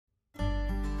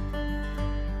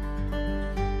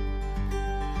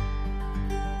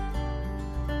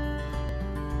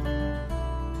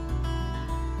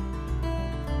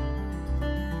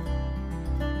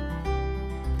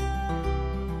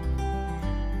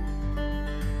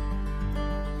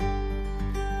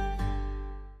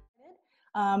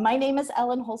My name is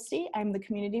Ellen Holste. I'm the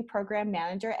Community Program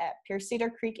Manager at Pierce Cedar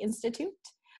Creek Institute.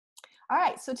 All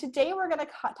right, so today we're going to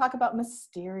talk about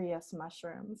mysterious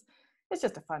mushrooms. It's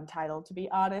just a fun title, to be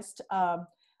honest.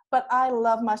 But I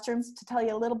love mushrooms. To tell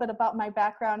you a little bit about my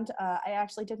background, I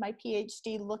actually did my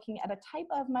PhD looking at a type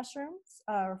of mushrooms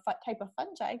or type of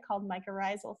fungi called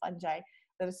mycorrhizal fungi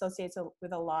that associates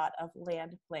with a lot of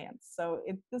land plants. So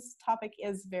this topic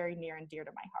is very near and dear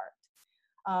to my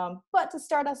heart. But to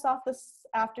start us off this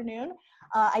afternoon,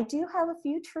 I do have a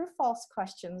few true-false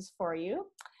questions for you.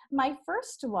 My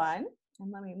first one,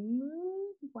 and let me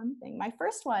move one thing. My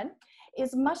first one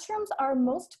is mushrooms are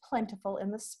most plentiful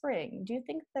in the spring. Do you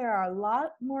think there are a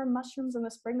lot more mushrooms in the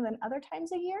spring than other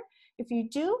times a year? If you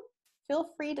do,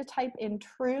 feel free to type in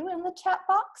true in the chat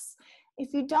box.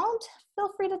 If you don't,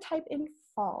 feel free to type in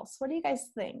false. What do you guys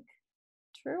think?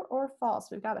 True or false?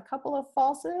 We've got a couple of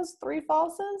falses, 3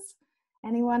 falses.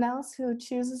 Anyone else who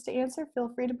chooses to answer,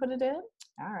 feel free to put it in.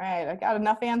 All right, I got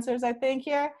enough answers, I think,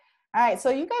 here. All right, so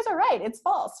you guys are right, it's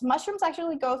false. Mushrooms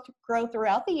actually grow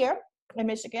throughout the year in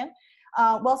Michigan.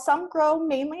 While some grow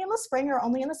mainly in the spring or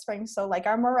only in the spring, so like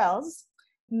our morels,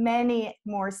 many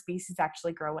more species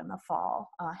actually grow in the fall.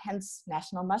 Hence,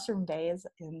 National Mushroom Day is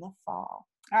in the fall.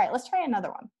 All right, let's try another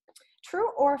one.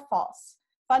 True or false?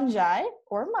 Fungi,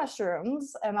 or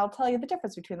mushrooms, and I'll tell you the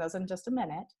difference between those in just a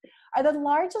minute, are the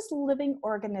largest living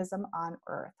organism on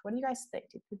Earth. What do you guys think?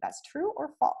 Do you think that's true or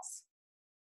false?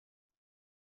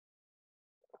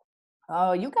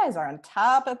 Oh, you guys are on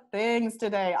top of things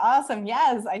today. Awesome.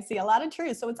 Yes, I see a lot of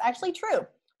true. So it's actually true.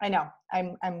 I know.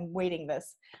 I'm waiting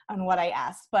this on what I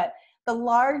asked, but the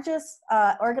largest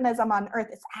organism on Earth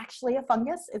is actually a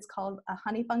fungus. It's called a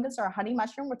honey fungus or a honey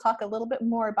mushroom. We'll talk a little bit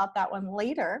more about that one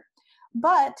later.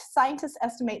 But scientists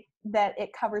estimate that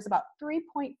it covers about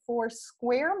 3.4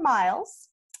 square miles.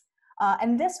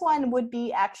 And this one would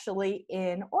be actually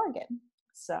in Oregon.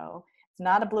 So it's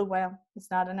not a blue whale.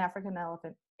 It's not an African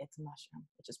elephant. It's a mushroom,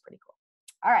 which is pretty cool.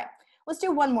 All right, let's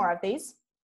do one more of these.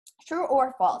 True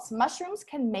or false? Mushrooms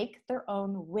can make their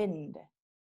own wind.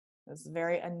 This is a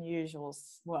very unusual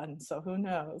one, so who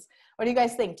knows? What do you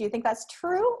guys think? Do you think that's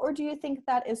true or do you think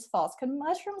that is false? Can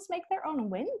mushrooms make their own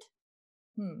wind?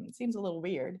 It seems a little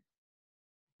weird.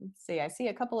 Let's see, I see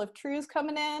a couple of trues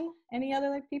coming in. Any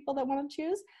other people that want to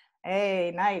choose?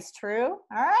 Hey, nice, true.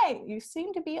 All right, you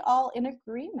seem to be all in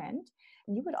agreement.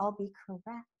 You would all be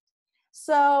correct.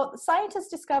 So scientists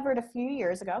discovered a few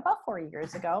years ago, about 4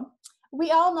 years ago, we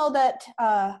all know that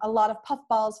a lot of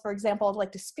puffballs, for example,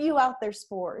 like to spew out their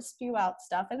spores, spew out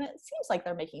stuff, and it seems like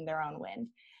they're making their own wind.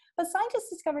 But scientists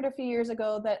discovered a few years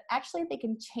ago that actually they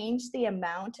can change the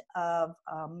amount of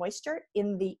moisture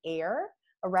in the air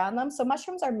around them. So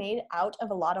mushrooms are made out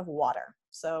of a lot of water.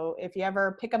 So if you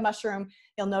ever pick a mushroom,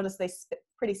 you'll notice they're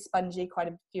pretty spongy, quite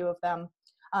a few of them.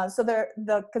 So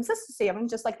the consistency of them,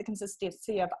 just like the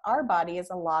consistency of our body, is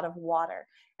a lot of water.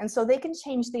 And so they can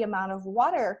change the amount of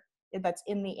water that's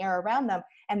in the air around them,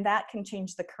 and that can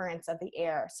change the currents of the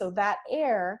air. So that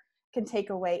air can take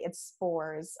away its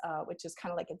spores, which is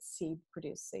kind of like its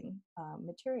seed-producing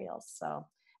materials. So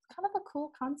kind of a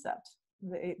cool concept.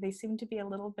 They seem to be a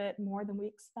little bit more than we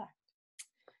expect.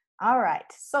 All right,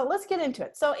 so let's get into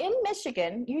it. So in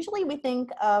Michigan, usually we think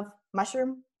of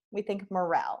mushroom, we think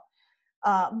morel.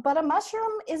 But a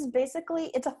mushroom is basically,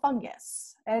 it's a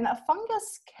fungus. And a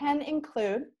fungus can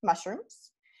include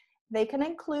mushrooms, they can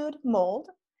include mold,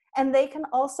 and they can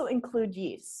also include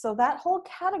yeast. So that whole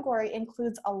category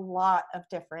includes a lot of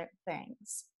different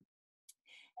things.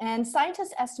 And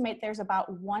scientists estimate there's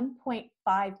about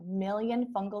 1.5 million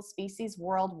fungal species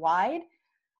worldwide.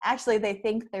 Actually, they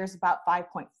think there's about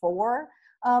 5.4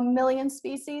 million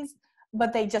species,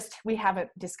 but we haven't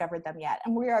discovered them yet.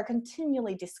 And we are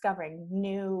continually discovering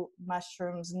new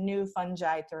mushrooms, new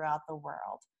fungi throughout the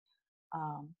world.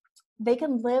 They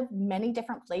can live many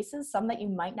different places, some that you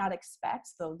might not expect.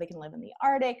 So they can live in the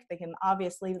Arctic, they can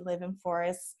obviously live in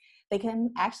forests. They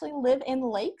can actually live in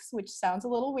lakes, which sounds a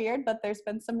little weird, but there's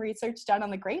been some research done on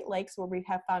the Great Lakes where we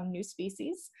have found new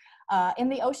species, in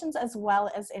the oceans as well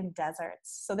as in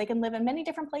deserts. So they can live in many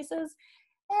different places,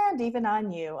 and even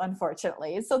on you,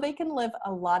 unfortunately. So they can live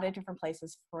a lot of different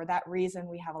places. For that reason,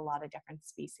 we have a lot of different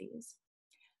species.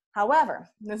 However,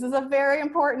 this is a very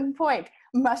important point.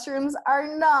 Mushrooms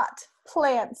are not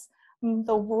plants.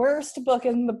 The worst book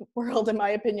in the world, in my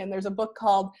opinion. There's a book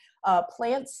called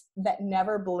Plants That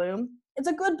Never Bloom. It's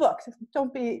a good book.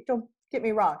 Don't get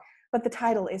me wrong. But the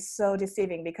title is so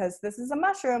deceiving because this is a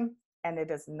mushroom and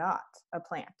it is not a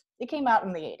plant. It came out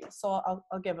in the 80s, so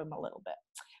I'll give them a little bit.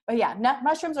 But yeah,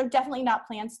 mushrooms are definitely not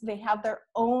plants. They have their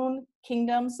own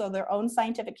kingdom, so their own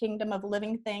scientific kingdom of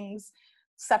living things.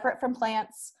 separate from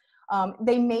plants.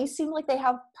 They may seem like they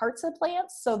have parts of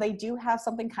plants, so they do have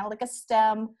something kind of like a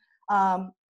stem.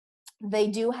 They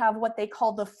do have what they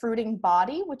call the fruiting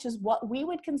body, which is what we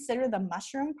would consider the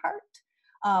mushroom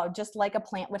part, just like a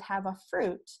plant would have a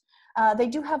fruit. They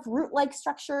do have root-like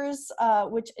structures,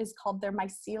 which is called their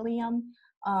mycelium,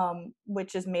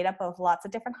 which is made up of lots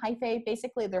of different hyphae.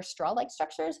 Basically, they're straw-like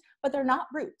structures, but they're not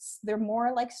roots. They're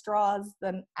more like straws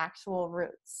than actual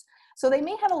roots. So they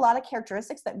may have a lot of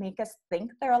characteristics that make us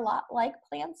think they're a lot like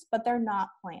plants, but they're not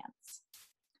plants.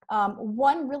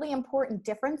 One really important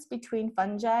difference between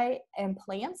fungi and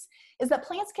plants is that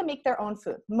plants can make their own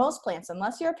food. Most plants,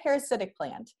 unless you're a parasitic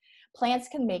plant, plants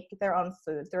can make their own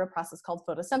food through a process called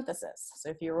photosynthesis. So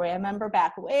if you remember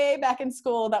way back in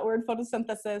school, that word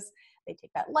photosynthesis, they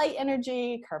take that light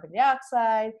energy, carbon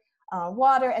dioxide,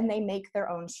 water, and they make their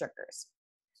own sugars.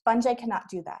 Fungi cannot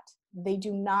do that. They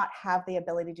do not have the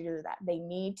ability to do that. They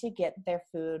need to get their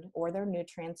food or their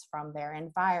nutrients from their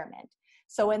environment.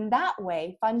 So in that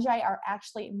way, fungi are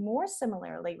actually more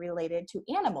similarly related to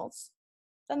animals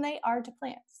than they are to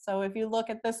plants. So if you look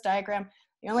at this diagram,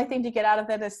 the only thing to get out of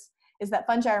it is that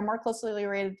fungi are more closely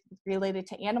related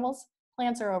to animals.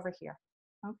 Plants are over here,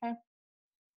 okay?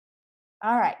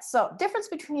 All right, so difference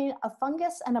between a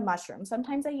fungus and a mushroom.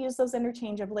 Sometimes I use those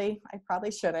interchangeably. I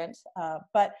probably shouldn't,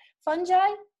 but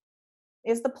fungi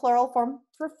is the plural form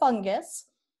for fungus.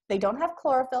 They don't have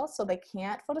chlorophyll, so they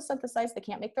can't photosynthesize. They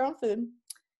can't make their own food.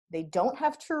 They don't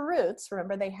have true roots.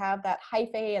 Remember, they have that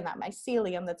hyphae and that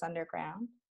mycelium that's underground.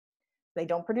 They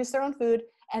don't produce their own food,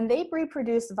 and they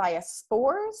reproduce via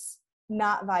spores,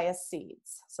 not via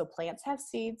seeds. So plants have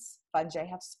seeds, fungi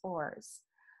have spores.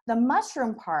 The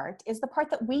mushroom part is the part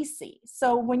that we see.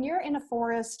 So when you're in a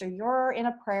forest or you're in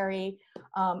a prairie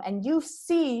and you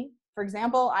see, for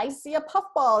example, I see a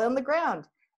puffball on the ground,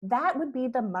 that would be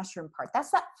the mushroom part. That's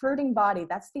that fruiting body.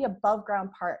 That's the above ground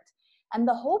part. And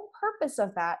the whole purpose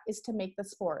of that is to make the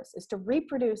spores, is to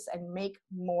reproduce and make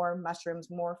more mushrooms,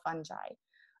 more fungi.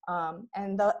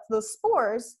 And the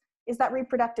spores is that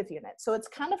reproductive unit. So it's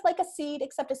kind of like a seed,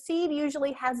 except a seed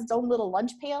usually has its own little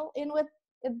lunch pail in with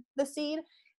the seed,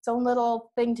 its own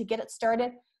little thing to get it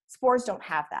started. Spores don't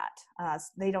have that.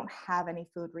 They don't have any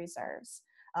food reserves.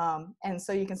 And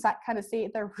so you can kind of see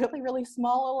they're really, really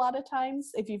small a lot of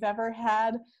times. If you've ever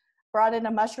brought in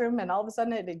a mushroom and all of a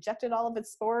sudden it ejected all of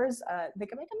its spores, they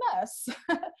can make a mess.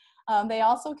 They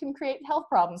also can create health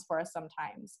problems for us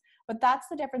sometimes. But that's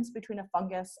the difference between a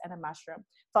fungus and a mushroom.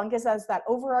 Fungus has that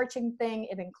overarching thing.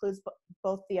 It includes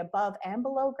both the above and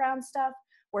below ground stuff,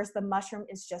 whereas the mushroom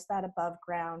is just that above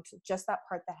ground, just that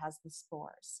part that has the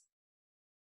spores.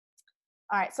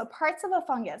 All right, so parts of a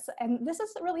fungus, and this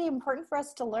is really important for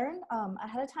us to learn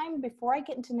ahead of time before I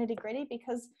get into nitty gritty,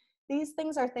 because these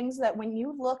things are things that when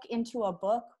you look into a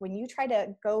book, when you try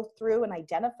to go through and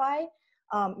identify,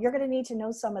 you're gonna need to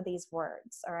know some of these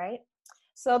words, all right?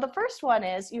 So the first one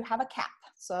is you have a cap.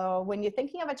 So when you're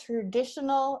thinking of a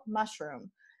traditional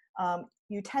mushroom,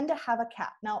 you tend to have a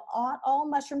cap. Now, all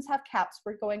mushrooms have caps.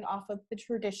 We're going off of the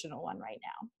traditional one right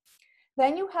now.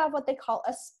 Then you have what they call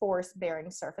a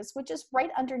spores-bearing surface, which is right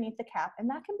underneath the cap, and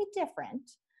that can be different.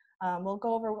 We'll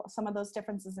go over some of those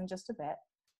differences in just a bit.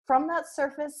 From that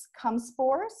surface come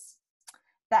spores.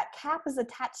 That cap is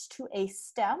attached to a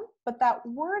stem, but that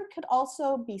word could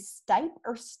also be stipe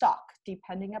or stalk,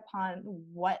 depending upon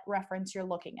what reference you're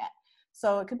looking at.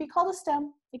 So it could be called a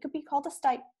stem, it could be called a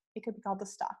stipe, it could be called a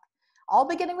stalk. All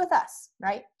beginning with S,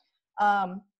 right?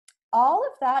 All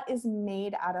of that is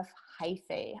made out of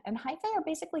hyphae, and hyphae are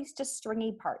basically just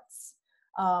stringy parts.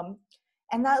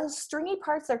 And those stringy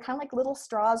parts are kind of like little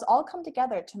straws, all come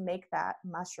together to make that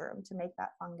mushroom, to make that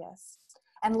fungus.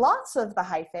 And lots of the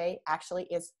hyphae actually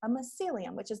is a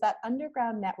mycelium, which is that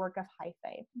underground network of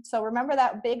hyphae. So remember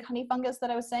that big honey fungus that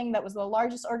I was saying that was the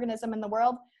largest organism in the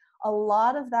world? A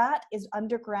lot of that is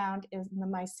underground, is in the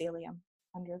mycelium,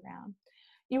 underground.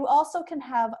 You also can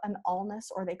have an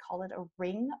ulnus, or they call it a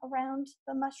ring around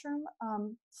the mushroom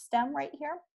stem right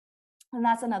here. And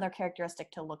that's another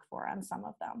characteristic to look for on some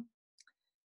of them.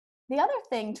 The other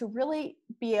thing to really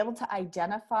be able to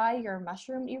identify your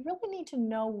mushroom, you really need to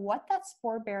know what that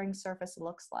spore-bearing surface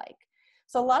looks like.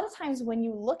 So a lot of times when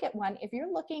you look at one, if you're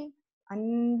looking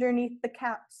underneath the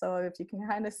cap, so if you can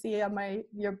kind of see on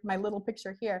my little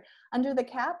picture here, under the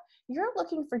cap, you're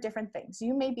looking for different things.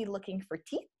 You may be looking for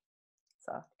teeth.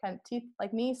 So kind of teeth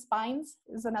like me, spines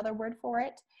is another word for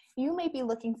it. You may be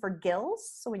looking for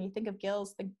gills. So when you think of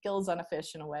gills, the gills on a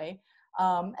fish in a way.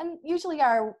 And usually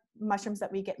our mushrooms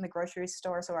that we get in the grocery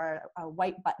store, so our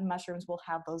white button mushrooms will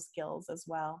have those gills as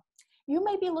well. You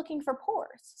may be looking for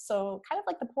pores. So kind of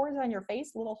like the pores on your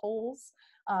face, little holes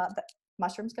that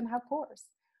mushrooms can have pores.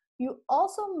 You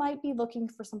also might be looking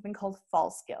for something called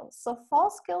false gills. So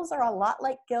false gills are a lot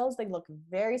like gills. They look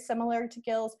very similar to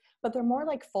gills, but they're more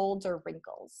like folds or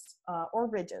wrinkles, or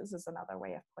ridges is another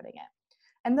way of putting it.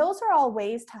 And those are all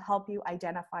ways to help you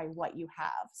identify what you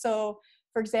have. So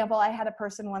for example, I had a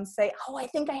person once say, oh, I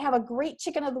think I have a great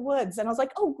chicken of the woods. And I was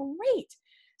like, oh, great.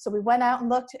 So we went out and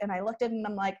looked, and I looked at it and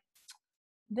I'm like,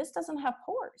 this doesn't have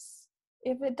pores.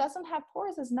 If it doesn't have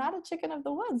pores, it's not a chicken of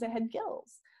the woods. It had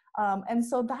gills. And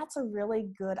so that's a really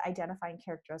good identifying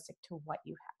characteristic to what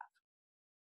you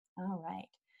have. All right.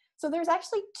 So there's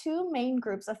actually two main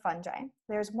groups of fungi.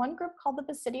 There's one group called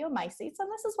the basidiomycetes,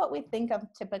 and this is what we think of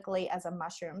typically as a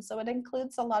mushroom. So it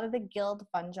includes a lot of the gilled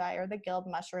fungi or the gilled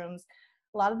mushrooms,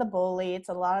 a lot of the boletes,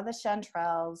 a lot of the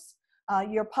chanterelles.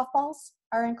 Your puffballs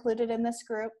are included in this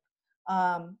group,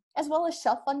 as well as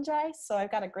shelf fungi. So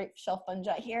I've got a great shelf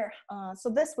fungi here. So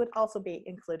this would also be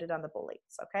included on the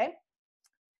boletes, okay?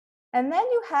 And then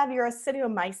you have your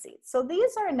acidiomycetes. So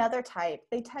these are another type.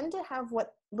 They tend to have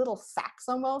what little sacs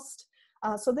almost.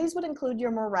 So these would include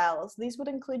your morels. These would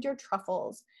include your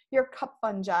truffles, your cup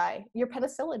fungi. Your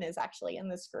penicillin is actually in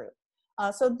this group.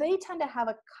 So they tend to have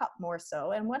a cup more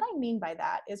so. And what I mean by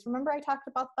that is, remember I talked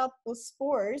about those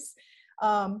spores.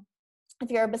 If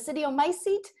you're a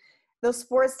basidiomycete, those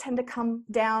spores tend to come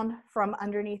down from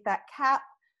underneath that cap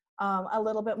a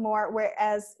little bit more,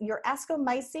 whereas your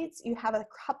ascomycetes, you have a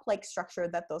cup-like structure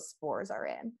that those spores are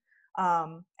in.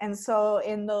 And so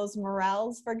in those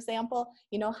morels, for example,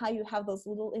 you know how you have those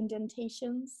little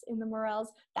indentations in the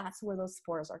morels? That's where those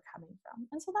spores are coming from.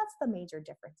 And so that's the major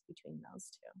difference between those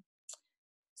two.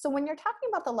 So when you're talking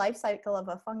about the life cycle of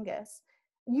a fungus,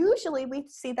 usually we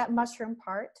see that mushroom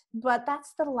part, but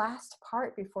that's the last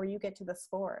part before you get to the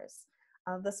spores.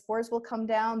 The spores will come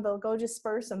down, they'll go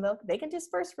disperse, and they can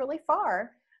disperse really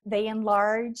far. They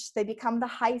enlarge, they become the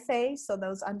hyphae, so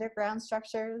those underground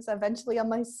structures, eventually a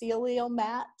mycelial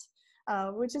mat,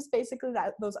 which is basically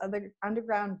those other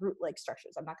underground root-like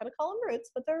structures. I'm not going to call them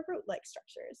roots, but they're root-like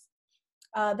structures.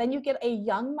 Then you get a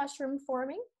young mushroom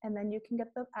forming, and then you can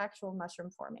get the actual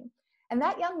mushroom forming. And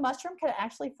that young mushroom can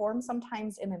actually form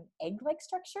sometimes in an egg-like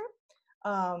structure,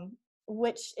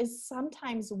 which is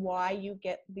sometimes why you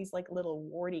get these like little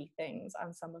warty things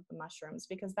on some of the mushrooms,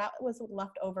 because that was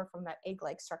left over from that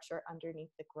egg-like structure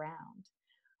underneath the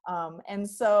ground. And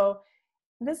so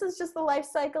this is just the life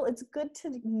cycle. It's good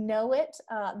to know it.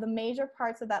 The major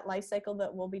parts of that life cycle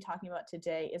that we'll be talking about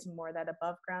today is more that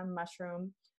above ground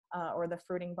mushroom or the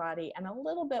fruiting body. And a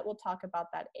little bit we'll talk about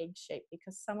that egg shape,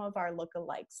 because some of our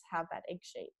lookalikes have that egg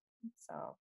shape.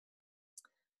 So.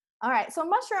 All right, so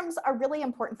mushrooms are really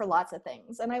important for lots of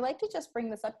things. And I like to just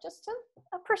bring this up just to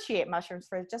appreciate mushrooms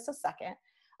for just a second.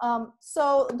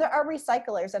 So there are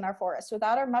recyclers in our forest.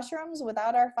 Without our mushrooms,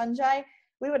 without our fungi,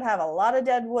 we would have a lot of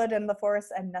dead wood in the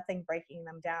forest and nothing breaking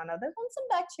them down, other than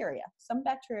some bacteria. Some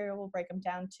bacteria will break them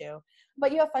down too.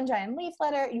 But you have fungi and leaf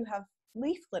litter, you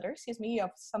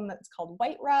have some that's called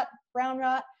white rot, brown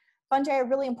rot. Fungi are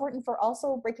really important for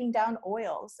also breaking down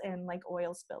oils and like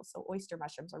oil spills. So oyster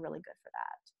mushrooms are really good for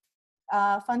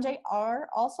that. Fungi are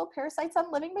also parasites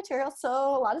on living materials, so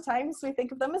a lot of times we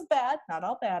think of them as bad. Not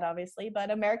all bad, obviously,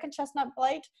 but American chestnut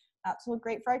blight, not so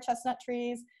great for our chestnut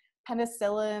trees.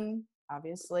 Penicillin,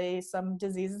 obviously, some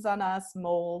diseases on us,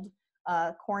 mold.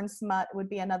 Corn smut would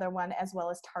be another one, as well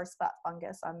as tar spot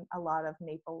fungus on a lot of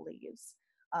maple leaves.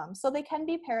 So they can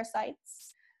be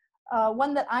parasites.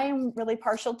 One that I am really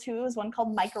partial to is one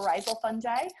called mycorrhizal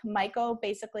fungi. Myco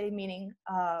basically meaning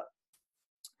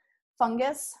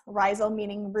fungus, rhizal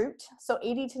meaning root. So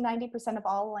 80 to 90% of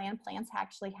all land plants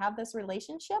actually have this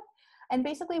relationship. And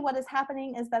basically what is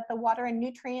happening is that the water and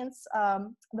nutrients,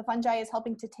 the fungi is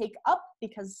helping to take up,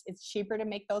 because it's cheaper to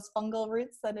make those fungal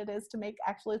roots than it is to make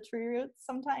actual tree roots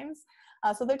sometimes.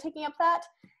 So they're taking up that.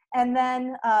 And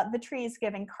then the tree is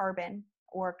giving carbon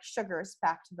or sugars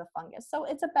back to the fungus. So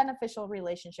it's a beneficial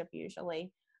relationship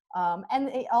usually. And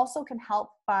it also can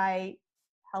help by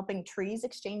helping trees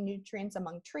exchange nutrients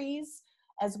among trees,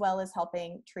 as well as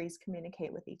helping trees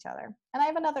communicate with each other. And I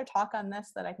have another talk on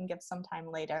this that I can give sometime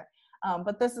later,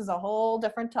 but this is a whole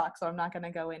different talk, so I'm not going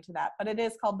to go into that. But it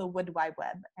is called the Wood Wide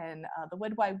Web, and the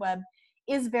Wood Wide Web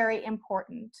is very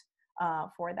important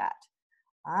for that.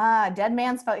 Dead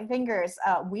man's fingers.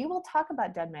 We will talk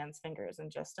about dead man's fingers in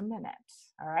just a minute.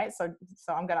 All right, so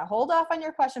I'm going to hold off on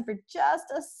your question for just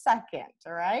a second.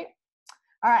 All right.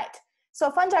 So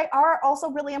fungi are also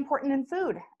really important in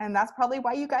food, and that's probably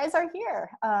why you guys are here,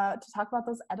 to talk about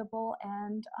those edible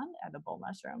and unedible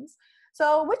mushrooms.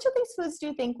 So which of these foods do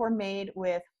you think were made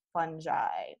with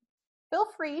fungi? Feel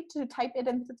free to type it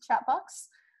into the chat box.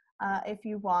 if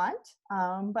you want,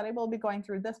 but I will be going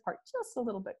through this part just a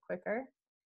little bit quicker.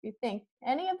 You think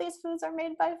any of these foods are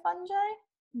made by fungi?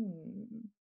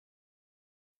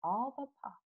 All the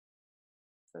pop,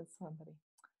 says somebody.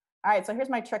 All right, so here's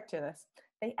my trick to this.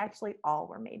 They actually all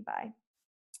were made by.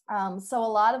 So a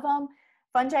lot of them,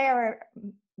 fungi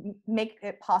make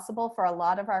it possible for a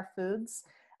lot of our foods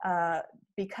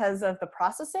because of the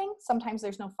processing. Sometimes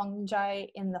there's no fungi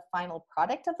in the final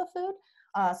product of the food.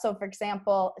 So for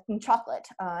example, in chocolate,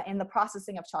 in the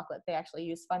processing of chocolate, they actually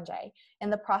use fungi. In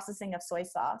the processing of soy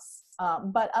sauce.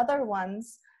 But other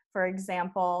ones, for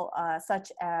example,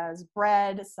 such as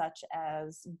bread, such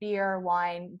as beer,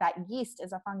 wine, that yeast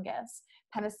is a fungus.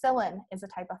 Penicillin is a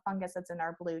type of fungus that's in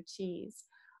our blue cheese.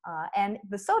 And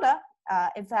the soda,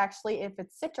 it's actually, if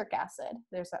it's citric acid,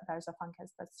 there's a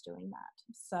fungus that's doing that.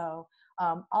 So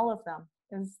all of them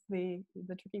is the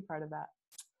tricky part of that.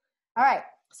 All right,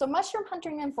 so mushroom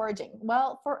hunting and foraging.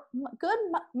 Well, for good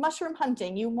mushroom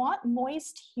hunting, you want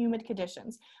moist, humid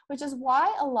conditions, which is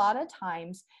why a lot of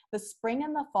times the spring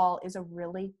and the fall is a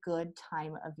really good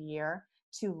time of year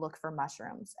to look for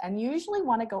mushrooms. And you usually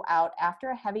want to go out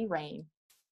after a heavy rain.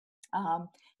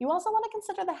 You also want to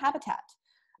consider the habitat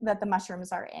that the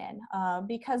mushrooms are in,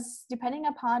 because depending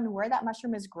upon where that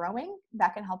mushroom is growing,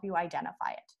 that can help you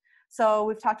identify it. So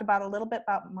we've talked about a little bit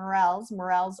about morels.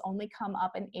 Morels only come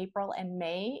up in April and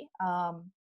May.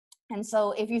 And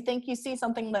so if you think you see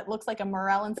something that looks like a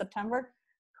morel in September,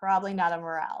 probably not a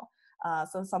morel.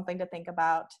 So something to think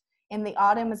about. In the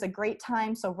autumn is a great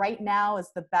time. So right now is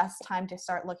the best time to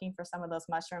start looking for some of those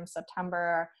mushrooms,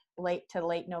 September, late to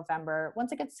late November.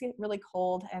 Once it gets really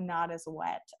cold and not as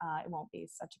wet, it won't be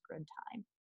such a good time.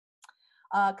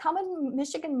 Common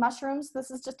Michigan mushrooms,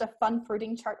 this is just a fun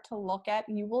fruiting chart to look at.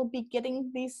 You will be getting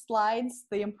these slides,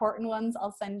 the important ones.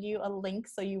 I'll send you a link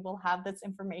so you will have this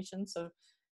information. So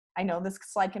I know this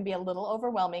slide can be a little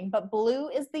overwhelming, but blue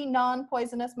is the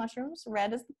non-poisonous mushrooms,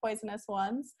 red is the poisonous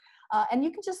ones. And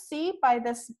you can just see by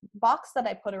this box that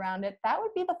I put around it, that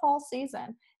would be the fall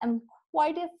season. And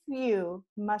quite a few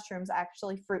mushrooms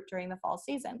actually fruit during the fall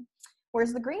season.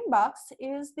 Whereas the green box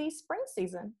is the spring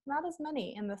season, not as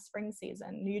many in the spring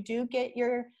season. You do get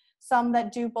some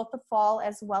that do both the fall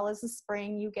as well as the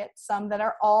spring. You get some that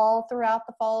are all throughout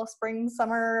the fall, spring,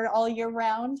 summer, all year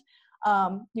round.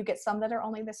 You get some that are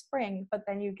only the spring, but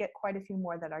then you get quite a few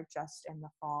more that are just in the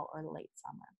fall or late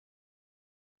summer.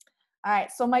 All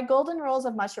right, so my golden rules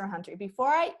of mushroom hunting. Before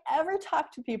I ever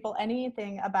talk to people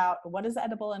anything about what is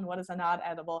edible and what is not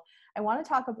edible, I want to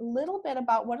talk a little bit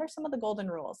about what are some of the golden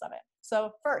rules of it.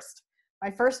 So first, my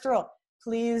first rule,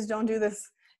 please don't do this.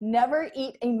 Never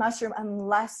eat a mushroom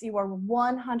unless you are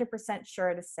 100% sure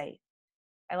it is safe.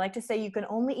 I like to say you can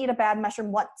only eat a bad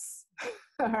mushroom once,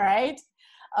 all right?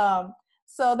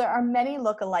 So there are many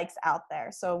lookalikes out there.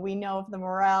 So we know of the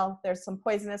morel, there's some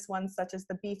poisonous ones such as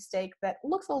the beefsteak that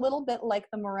looks a little bit like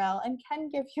the morel and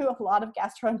can give you a lot of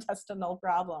gastrointestinal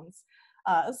problems.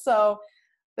 So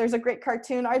there's a great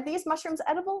cartoon. Are these mushrooms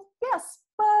edible? Yes,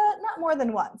 but not more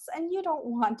than once. And you don't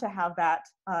want to have that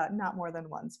not more than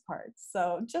once part.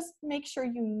 So just make sure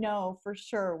you know for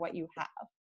sure what you have.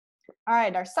 All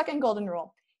right, our second golden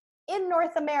rule. In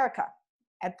North America,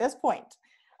 at this point,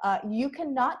 you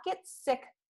cannot get sick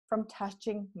from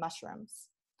touching mushrooms.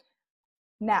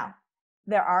 Now,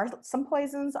 there are some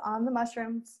poisons on the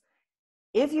mushrooms.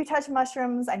 If you touch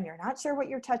mushrooms and you're not sure what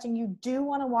you're touching, you do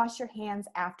want to wash your hands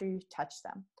after you touch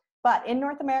them. But in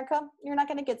North America, you're not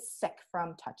going to get sick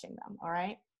from touching them, all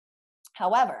right?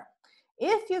 However,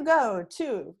 if you go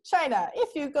to China,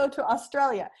 if you go to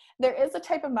Australia, there is a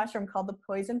type of mushroom called the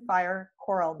poison fire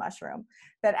coral mushroom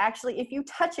that actually, if you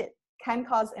touch it, can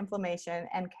cause inflammation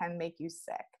and can make you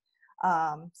sick.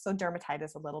 So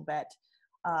dermatitis a little bit.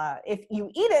 If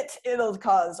you eat it, it'll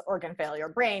cause organ failure,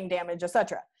 brain damage,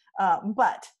 etc.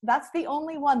 But that's the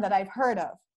only one that I've heard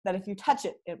of, that if you touch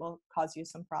it, it will cause you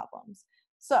some problems.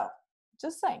 So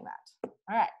just saying that.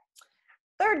 All right.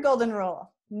 Third golden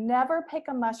rule, never pick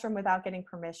a mushroom without getting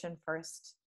permission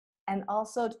first. And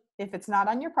also, if it's not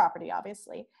on your property,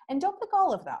 obviously, and don't pick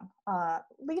all of them.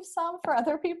 Leave some for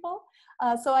other people.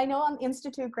 So I know on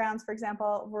Institute grounds, for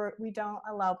example, we don't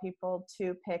allow people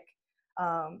to pick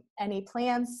any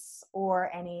plants or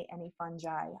any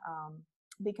fungi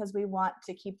because we want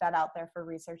to keep that out there for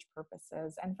research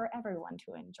purposes and for everyone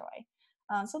to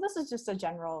enjoy. So this is just a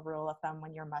general rule of thumb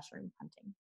when you're mushroom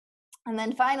hunting. And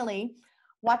then finally,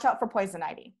 watch out for poison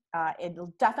ivy. It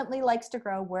definitely likes to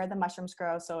grow where the mushrooms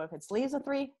grow. So if it's leaves of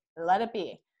 3, let it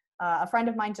be. A friend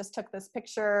of mine just took this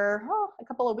picture a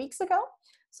couple of weeks ago.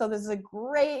 So this is a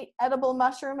great edible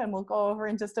mushroom, and we'll go over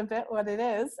in just a bit what it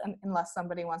is, unless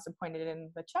somebody wants to point it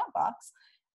in the chat box.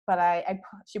 but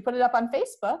she put it up on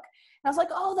Facebook, and I was like,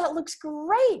 oh, that looks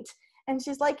great. And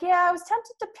she's like, yeah, I was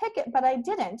tempted to pick it, but I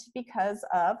didn't because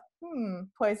of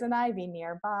poison ivy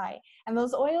nearby. And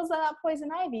those oils of that poison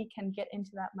ivy can get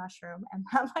into that mushroom, and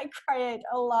that might create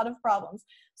a lot of problems.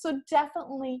 So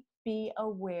definitely be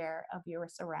aware of your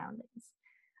surroundings.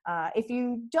 If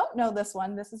you don't know this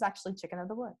one, this is actually chicken of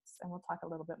the woods, and we'll talk a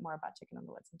little bit more about chicken of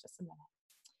the woods in just a minute.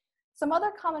 Some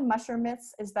other common mushroom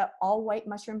myths is that all white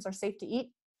mushrooms are safe to eat.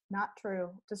 Not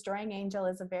true. Destroying angel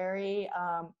is a very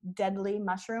deadly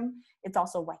mushroom. It's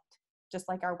also white, just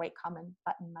like our white common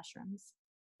button mushrooms.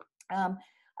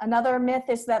 Another myth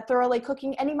is that thoroughly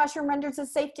cooking any mushroom renders it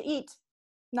safe to eat.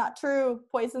 Not true.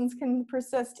 Poisons can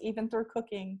persist even through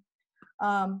cooking.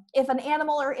 If an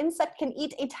animal or insect can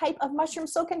eat a type of mushroom,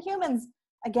 so can humans.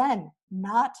 Again,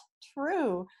 not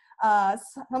true.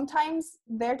 Sometimes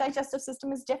their digestive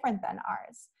system is different than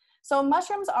ours. So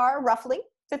mushrooms are roughly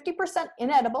 50%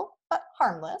 inedible, but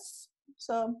harmless.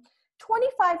 So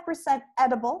 25%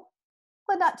 edible,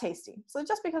 but not tasty. So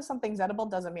just because something's edible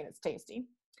doesn't mean it's tasty.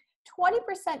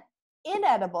 20%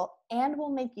 inedible and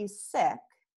will make you sick.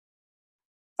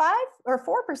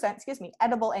 4%,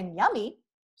 edible and yummy.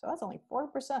 So that's only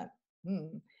 4%.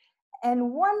 And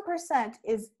 1%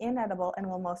 is inedible and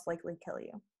will most likely kill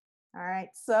you. All right,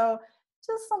 so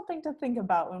just something to think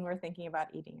about when we're thinking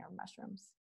about eating our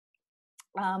mushrooms.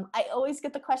 I always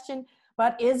get the question,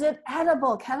 but is it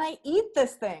edible? Can I eat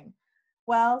this thing?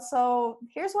 Well, so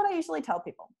here's what I usually tell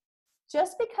people.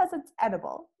 Just because it's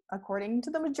edible, according to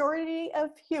the majority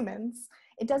of humans,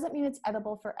 it doesn't mean it's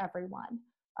edible for everyone.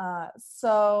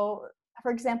 So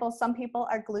for example, some people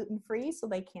are gluten-free, so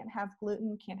they can't have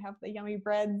gluten, can't have the yummy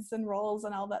breads and rolls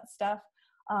and all that stuff.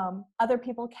 Other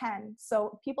people can.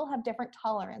 So people have different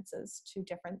tolerances to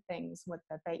different things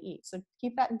that they eat. So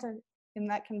keep that in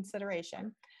that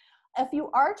consideration. If you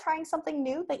are trying something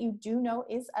new that you do know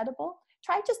is edible,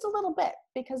 try just a little bit,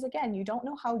 because again, you don't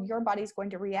know how your body's going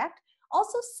to react.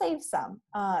 Also save some.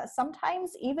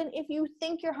 Sometimes even if you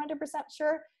think you're 100%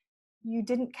 sure, you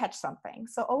didn't catch something.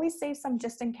 So always save some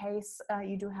just in case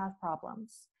you do have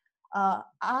problems.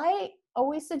 I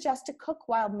always suggest to cook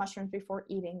wild mushrooms before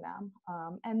eating them.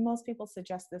 And most people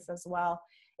suggest this as well.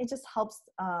 It just helps.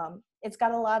 It's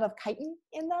got a lot of chitin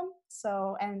in them.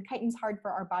 And chitin's hard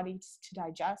for our bodies to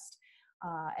digest.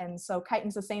 And so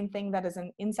chitin's the same thing that is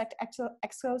in insect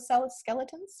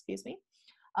exoskeletons,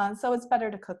 so it's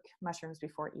better to cook mushrooms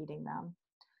before eating them.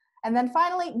 And then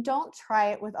finally, don't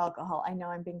try it with alcohol. I know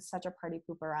I'm being such a party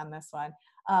pooper on this one.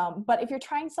 But if you're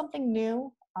trying something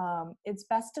new, it's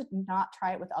best to not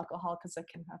try it with alcohol because it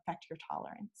can affect your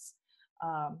tolerance.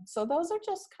 So those are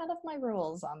just kind of my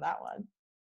rules on that one.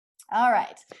 All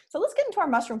right, so let's get into our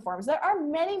mushroom forms. There are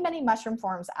many, many mushroom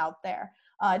forms out there.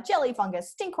 Jelly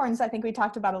fungus, stinkhorns, I think we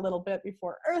talked about a little bit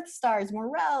before, earth stars,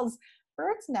 morels,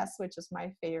 bird's nest, which is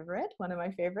my favorite, one of my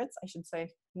favorites, I should say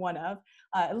one of.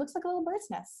 It looks like a little bird's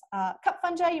nest. Cup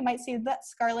fungi, you might see that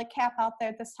scarlet cap out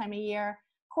there this time of year.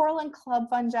 Coral and club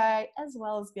fungi, as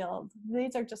well as guild.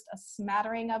 These are just a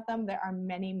smattering of them. There are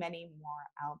many, many more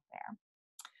out there.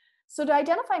 So to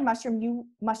identify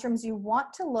mushrooms, you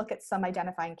want to look at some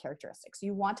identifying characteristics.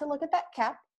 You want to look at that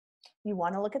cap. You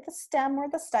want to look at the stem or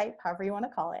the stipe, however you want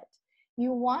to call it.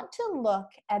 You want to look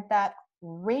at that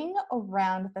ring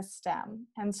around the stem.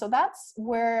 And so that's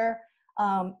where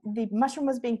the mushroom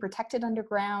was being protected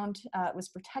underground. It was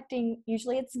protecting,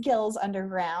 usually its gills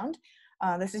underground.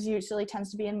 This is usually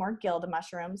tends to be in more gilled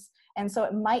mushrooms. And so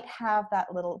it might have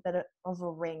that little bit of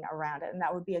a ring around it, and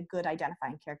that would be a good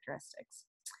identifying characteristics.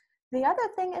 The other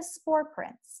thing is spore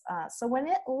prints. So when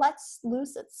it lets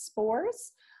loose its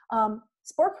spores,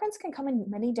 spore prints can come in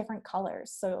many different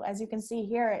colors. So as you can see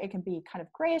here, it can be kind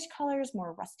of grayish colors,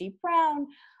 more rusty brown,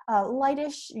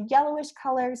 lightish yellowish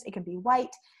colors. It can be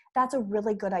white. That's a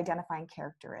really good identifying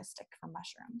characteristic for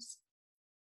mushrooms.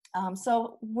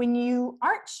 So when you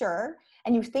aren't sure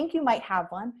and you think you might have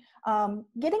one,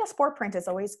 getting a spore print is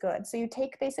always good. So you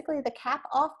take basically the cap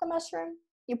off the mushroom,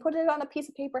 you put it on a piece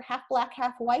of paper, half black,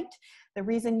 half white. The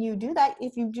reason you do that,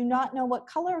 if you do not know what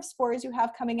color of spores you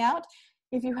have coming out,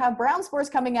 if you have brown spores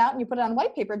coming out and you put it on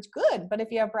white paper, it's good. But if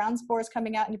you have brown spores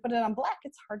coming out and you put it on black,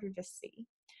 it's harder to see.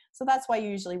 So that's why you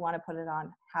usually want to put it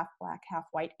on half black, half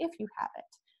white if you have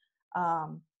it.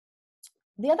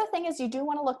 The other thing is you do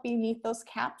want to look beneath those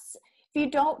caps. If you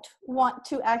don't want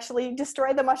to actually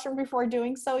destroy the mushroom before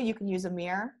doing so, you can use a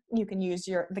mirror. You can use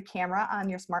the camera on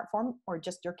your smartphone or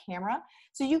just your camera.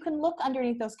 So you can look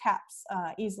underneath those caps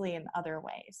easily in other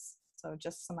ways. So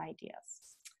just some ideas.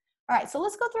 All right, so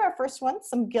let's go through our first one,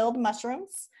 some gilled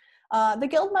mushrooms. The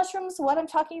gilled mushrooms, what I'm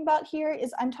talking about here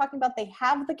is I'm talking about they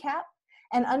have the cap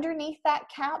And underneath that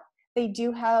cap, they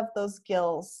do have those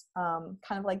gills, kind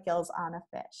of like gills on a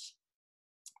fish.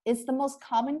 It's the most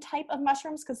common type of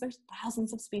mushrooms because there's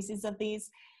thousands of species of these.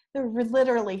 They're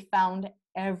literally found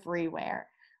everywhere.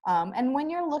 And when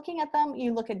you're looking at them,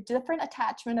 you look at different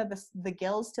attachment of the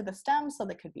gills to the stem, so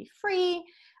they could be free.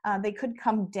 They could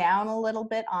come down a little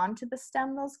bit onto the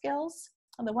stem, those gills.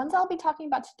 And the ones I'll be talking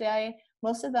about today,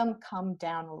 most of them come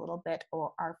down a little bit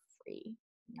or are free,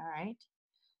 all right?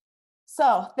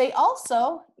 So they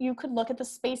also, you could look at the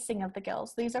spacing of the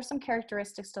gills. These are some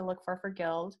characteristics to look for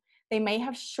gills. They may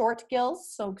have short gills,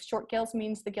 so short gills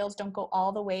means the gills don't go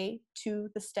all the way to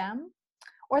the stem.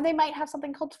 Or they might have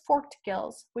something called forked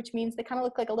gills, which means they kind of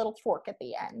look like a little fork at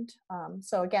the end.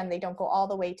 So again, they don't go all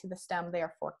the way to the stem, they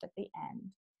are forked at the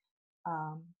end.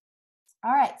 All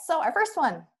right, so our first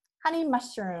one, honey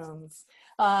mushrooms.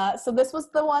 So this was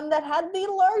the one that had the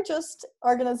largest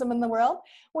organism in the world.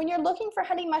 When you're looking for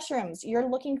honey mushrooms, you're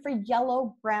looking for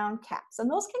yellow-brown caps,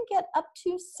 and those can get up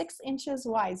to 6 inches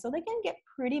wide, so they can get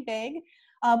pretty big,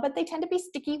 but they tend to be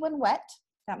sticky when wet.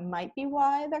 That might be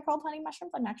why they're called honey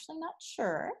mushrooms. I'm actually not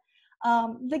sure.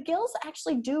 The gills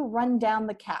actually do run down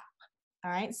the cap, all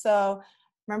right? So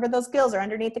remember, those gills are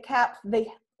underneath the cap. They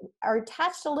are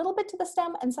attached a little bit to the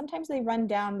stem, and sometimes they run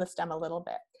down the stem a little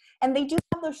bit. And they do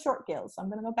have those short gills. So I'm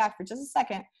gonna go back for just a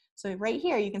second. So right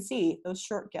here, you can see those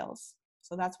short gills.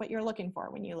 So that's what you're looking for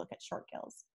when you look at short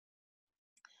gills.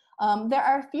 There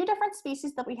are a few different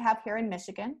species that we have here in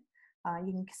Michigan.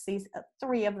 You can see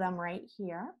 3 of them right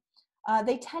here.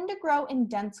 They tend to grow in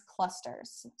dense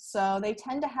clusters. So they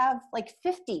tend to have like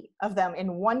 50 of them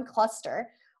in one cluster.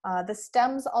 The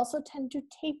stems also tend to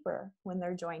taper when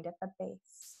they're joined at the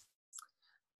base.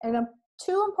 And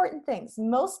 2 important things.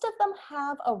 Most of them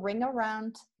have a ring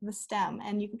around the stem,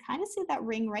 and you can kind of see that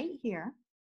ring right here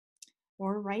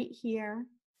or right here.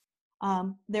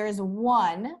 There is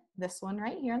one, this one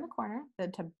right here in the corner, the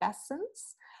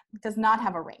tubescens, does not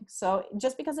have a ring. So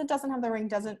just because it doesn't have the ring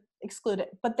doesn't exclude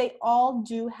it, but they all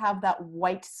do have that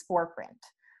white spore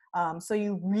print. So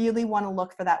you really want to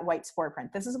look for that white spore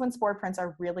print. This is when spore prints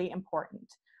are really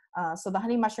important. So the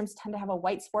honey mushrooms tend to have a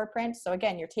white spore print. So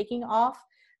again, you're taking off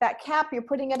that cap, you're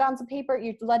putting it on some paper,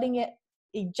 you're letting it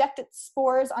eject its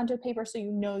spores onto paper so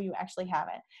you know you actually have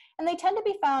it. And they tend to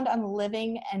be found on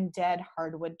living and dead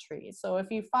hardwood trees. So if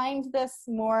you find this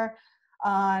more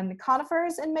on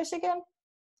conifers in Michigan,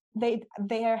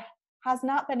 there has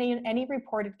not been any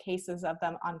reported cases of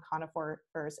them on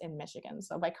conifers in Michigan.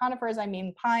 So by conifers, I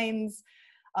mean pines,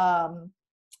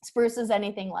 spruces,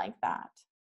 anything like that.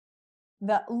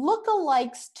 The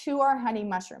lookalikes to our honey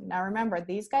mushroom. Now remember,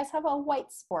 these guys have a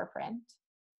white spore print.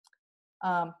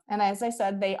 And as I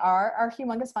said, they are our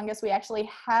humongous fungus. We actually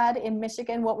had in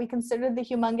Michigan what we considered the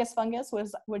humongous fungus,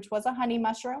 which was a honey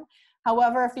mushroom.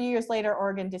 However, a few years later,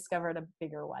 Oregon discovered a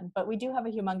bigger one. But we do have a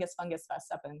humongous fungus fest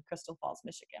up in Crystal Falls,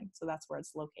 Michigan. So that's where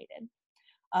it's located.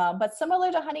 But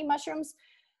similar to honey mushrooms,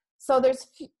 so there's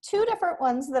 2 different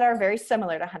ones that are very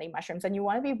similar to honey mushrooms, and you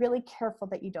want to be really careful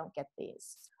that you don't get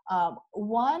these.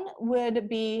 One would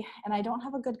be, and I don't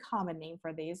have a good common name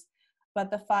for these, but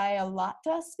the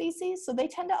Phyllata species. So they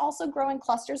tend to also grow in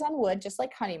clusters on wood, just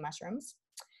like honey mushrooms.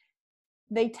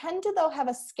 They tend to, though, have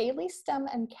a scaly stem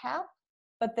and cap,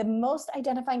 but the most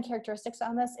identifying characteristics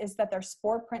on this is that their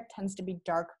spore print tends to be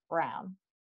dark brown.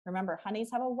 Remember,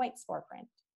 honeys have a white spore print.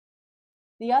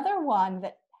 The other one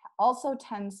that also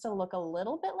tends to look a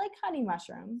little bit like honey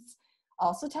mushrooms,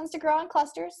 also tends to grow in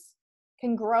clusters,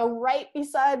 can grow right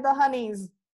beside the honeys.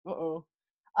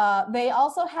 They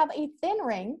also have a thin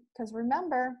ring, because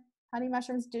remember, honey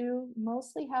mushrooms do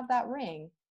mostly have that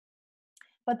ring.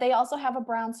 But they also have a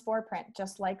brown spore print,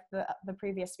 just like the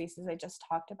previous species I just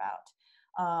talked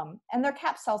about. And their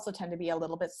caps also tend to be a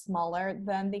little bit smaller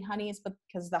than the honeys,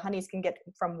 because the honeys can get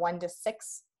from 1 to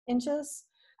 6 inches.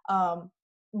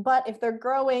 But if they're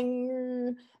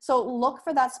growing, so look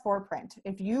for that spore print.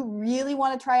 If you really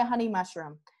want to try a honey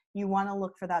mushroom, you want to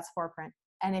look for that spore print.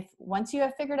 And if once you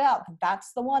have figured out that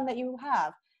that's the one that you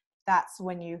have, that's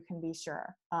when you can be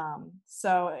sure.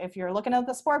 So if you're looking at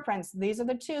the spore prints, these are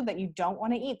the 2 that you don't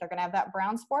want to eat. They're going to have that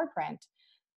brown spore print.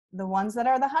 The ones that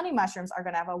are the honey mushrooms are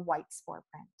going to have a white spore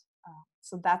print.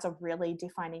 So that's a really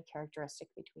defining characteristic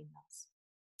between those.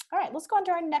 All right, let's go on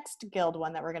to our next guild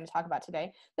one that we're going to talk about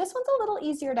today. This one's a little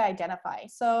easier to identify.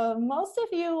 So most of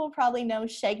you will probably know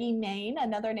shaggy mane.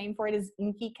 Another name for it is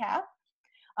inky cap.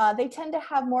 They tend to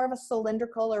have more of a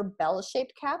cylindrical or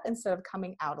bell-shaped cap instead of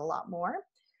coming out a lot more.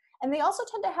 And they also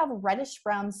tend to have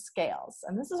reddish-brown scales.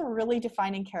 And this is a really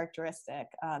defining characteristic,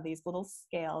 these little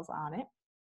scales on it.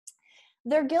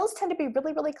 Their gills tend to be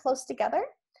really, really close together.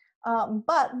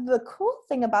 But the cool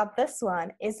thing about this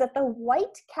one is that the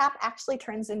white cap actually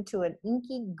turns into an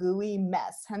inky, gooey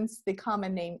mess, hence the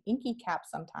common name inky cap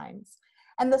sometimes.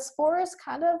 And the spores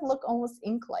kind of look almost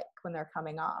ink-like when they're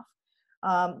coming off.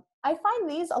 I find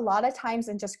these a lot of times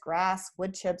in just grass,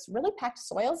 wood chips, really packed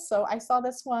soils. So I saw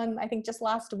this one, I think just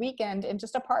last weekend in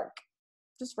just a park,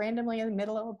 just randomly in the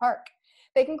middle of a park.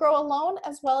 They can grow alone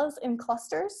as well as in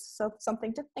clusters, so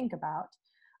something to think about.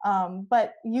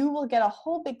 But you will get a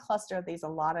whole big cluster of these a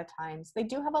lot of times. They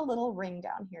do have a little ring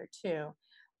down here too.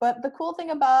 But the cool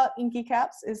thing about inky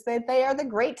caps is that they are the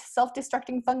great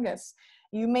self-destructing fungus.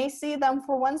 You may see them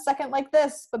for 1 second like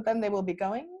this, but then they will be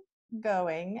going,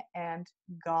 and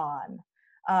gone.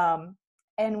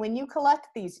 And when you collect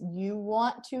these, you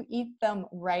want to eat them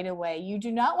right away. You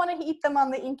do not want to eat them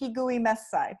on the inky, gooey mess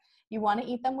side. You want to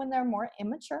eat them when they're more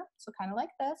immature, so kind of like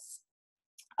this.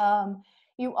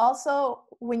 You also,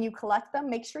 when you collect them,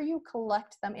 make sure you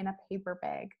collect them in a paper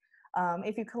bag.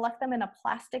 If you collect them in a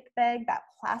plastic bag, that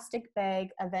plastic bag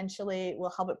eventually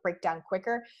will help it break down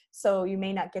quicker, so you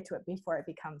may not get to it before it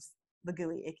becomes the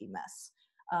gooey, icky mess.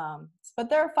 But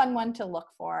they're a fun one to look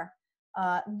for.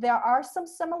 There are some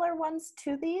similar ones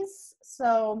to these,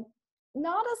 so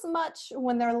not as much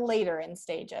when they're later in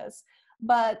stages,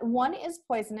 but one is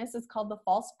poisonous. It's called the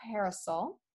false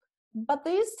parasol, but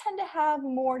these tend to have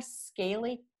more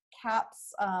scaly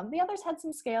caps. The others had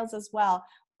some scales as well,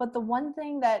 but the one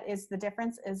thing that is the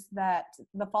difference is that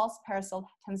the false parasol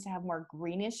tends to have more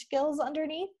greenish gills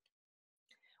underneath,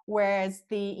 whereas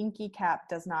the inky cap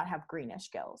does not have greenish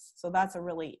gills. So that's a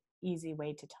really easy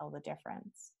way to tell the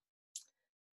difference.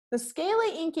 The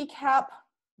scaly inky cap,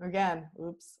 again,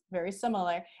 oops, very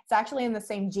similar. It's actually in the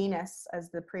same genus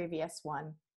as the previous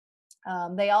one.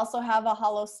 They also have a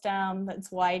hollow stem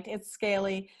that's white, it's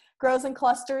scaly, grows in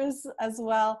clusters as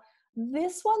well.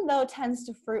 This one though tends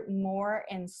to fruit more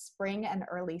in spring and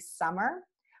early summer,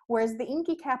 whereas the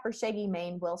inky cap or shaggy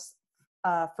mane will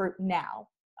fruit now.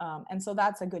 And so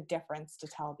that's a good difference to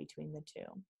tell between the two.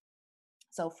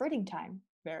 So fruiting time,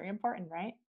 very important,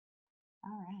 right?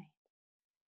 All right.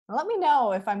 Let me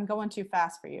know if I'm going too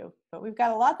fast for you, but we've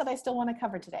got a lot that I still want to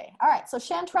cover today. All right, so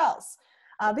chanterelles.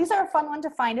 These are a fun one to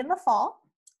find in the fall.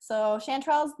 So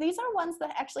chanterelles, these are ones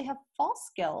that actually have false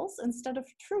gills instead of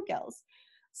true gills.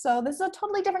 So this is a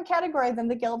totally different category than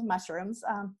the gilled mushrooms.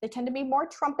 They tend to be more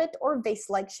trumpet or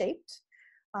vase-like shaped.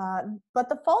 But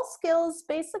the false gills,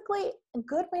 basically, a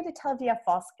good way to tell if you have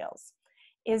false gills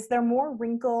is they're more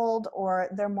wrinkled or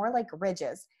they're more like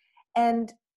ridges.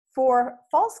 And for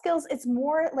false gills, it's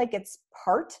more like it's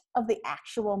part of the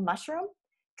actual mushroom.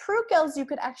 True gills, you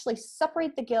could actually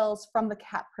separate the gills from the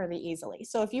cap pretty easily.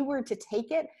 So if you were to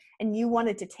take it and you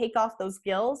wanted to take off those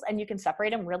gills and you can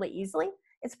separate them really easily,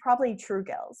 it's probably true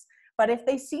gills. But if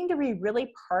they seem to be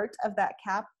really part of that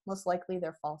cap, most likely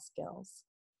they're false gills.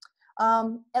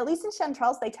 At least in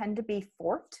chanterelles, they tend to be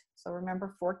forked. So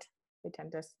remember, forked, they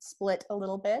tend to split a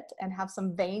little bit and have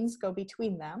some veins go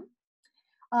between them.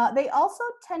 They also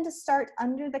tend to start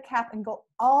under the cap and go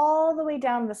all the way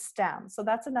down the stem. So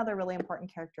that's another really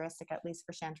important characteristic, at least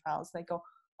for chanterelles. They go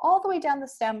all the way down the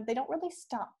stem. They don't really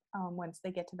stop once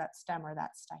they get to that stem or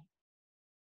that style.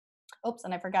 Oops,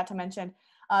 and I forgot to mention,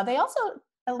 they also,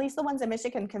 at least the ones in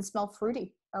Michigan, can smell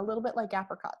fruity, a little bit like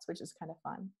apricots, which is kind of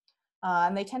fun.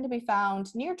 And they tend to be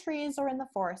found near trees or in the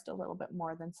forest a little bit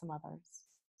more than some others.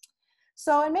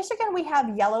 So in Michigan, we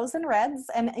have yellows and reds,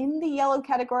 and in the yellow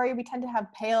category, we tend to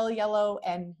have pale yellow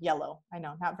and yellow. I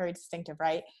know, not very distinctive,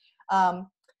 right?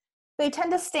 They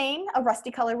tend to stain a rusty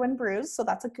color when bruised, so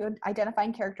that's a good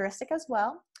identifying characteristic as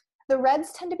well. The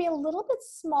reds tend to be a little bit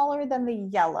smaller than the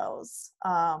yellows,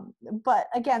 but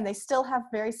again, they still have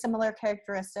very similar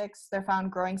characteristics. They're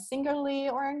found growing singularly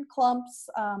or in clumps,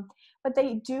 but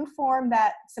they do form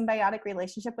that symbiotic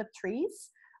relationship with trees.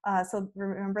 So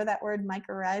remember that word,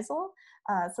 mycorrhizal?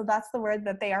 So that's the word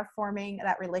that they are forming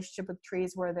that relationship with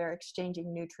trees where they're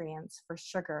exchanging nutrients for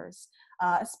sugars,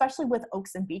 especially with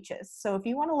oaks and beeches. So if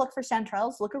you want to look for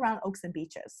chanterelles, look around oaks and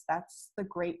beeches. That's the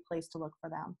great place to look for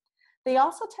them. They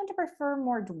also tend to prefer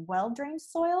more well-drained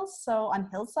soils, so on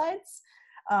hillsides.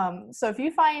 So if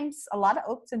you find a lot of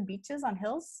oaks and beeches on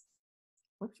hills,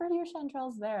 look for your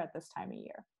chanterelles there at this time of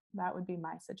year. That would be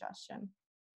my suggestion.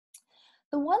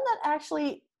 The one that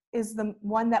actually is the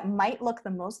one that might look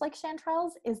the most like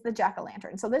chanterelles is the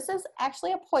jack-o'-lantern. So this is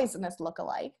actually a poisonous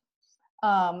look-alike.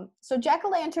 So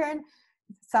jack-o'-lantern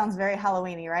sounds very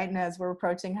Halloween-y, right? And as we're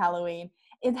approaching Halloween,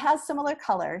 it has similar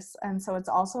colors. And so it's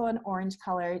also an orange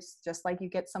color, just like you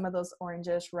get some of those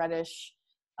orangish, reddish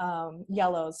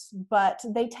yellows, but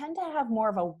they tend to have more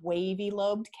of a wavy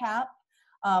lobed cap.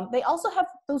 They also have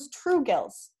those true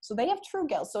gills. So they have true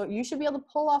gills. So you should be able to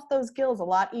pull off those gills a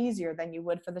lot easier than you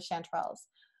would for the chanterelles.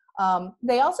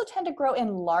 They also tend to grow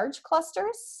in large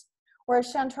clusters,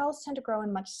 whereas chanterelles tend to grow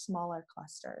in much smaller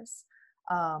clusters.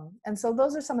 And so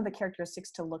those are some of the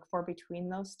characteristics to look for between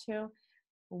those two.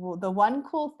 The one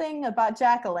cool thing about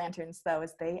jack-o'-lanterns, though,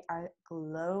 is they are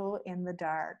glow in the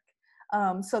dark.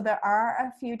 So there are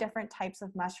a few different types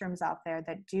of mushrooms out there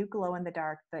that do glow in the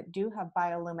dark, that do have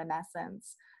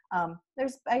bioluminescence.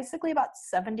 There's basically about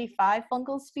 75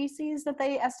 fungal species that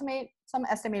they estimate. Some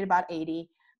estimate about 80.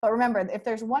 But remember, if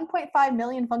there's 1.5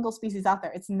 million fungal species out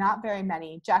there, it's not very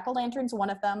many. Jack-o'-lantern's one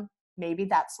of them. Maybe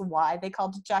that's why they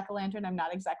called it jack-o'-lantern. I'm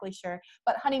not exactly sure.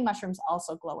 But honey mushrooms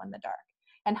also glow in the dark.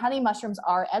 And honey mushrooms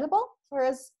are edible,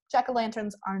 whereas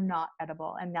jack-o'-lanterns are not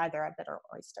edible, and neither are bitter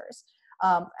oysters.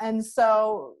 And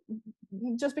so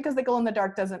just because they glow in the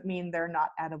dark doesn't mean they're not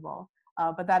edible.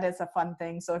 But that is a fun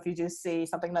thing. So if you do see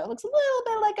something that looks a little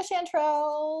bit like a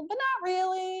chanterelle, but not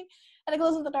really, and it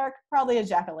glows in the dark, probably a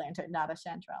jack-o'-lantern, not a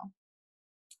chanterelle.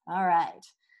 All right.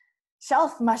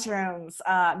 Shelf mushrooms.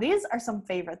 These are some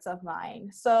favorites of mine.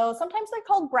 So sometimes they're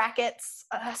called brackets.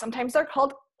 Sometimes they're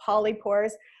called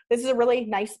polypores. This is a really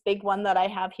nice big one that I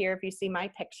have here if you see my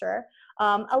picture.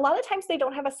 A lot of times they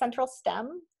don't have a central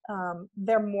stem.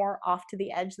 They're more off to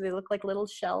the edge. They look like little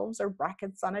shelves or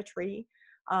brackets on a tree.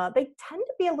 They tend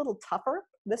to be a little tougher.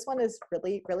 This one is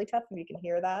really, really tough, and you can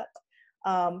hear that.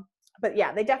 But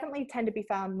yeah, they definitely tend to be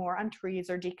found more on trees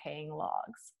or decaying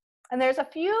logs. And there's a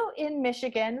few in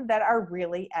Michigan that are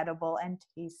really edible and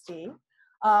tasty.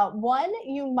 One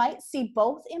you might see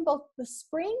in both the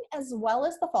spring as well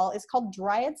as the fall is called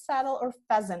dryad saddle or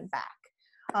pheasant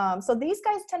back. So these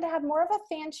guys tend to have more of a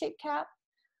fan-shaped cap.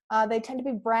 They tend to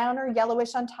be brown or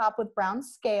yellowish on top with brown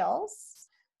scales.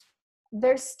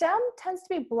 Their stem tends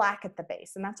to be black at the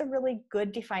base, and that's a really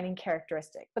good defining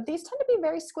characteristic. But these tend to be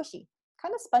very squishy,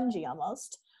 kind of spongy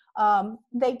almost.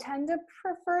 They tend to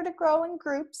prefer to grow in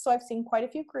groups, so I've seen quite a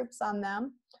few groups on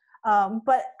them.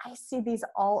 But I see these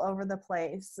all over the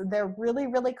place. They're really,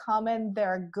 really common.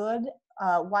 They're good,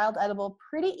 wild edible,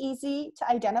 pretty easy to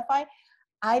identify.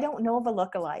 I don't know of a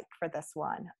lookalike for this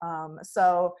one.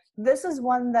 So this is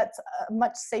one that's a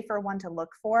much safer one to look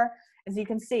for. As you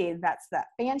can see, that's that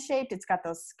fan-shaped. It's got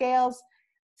those scales.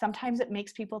 Sometimes it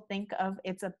makes people think of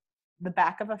the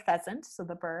back of a pheasant, so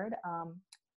the bird.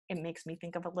 It makes me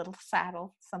think of a little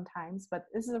saddle sometimes, but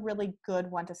this is a really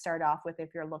good one to start off with if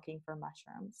you're looking for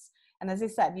mushrooms. And as I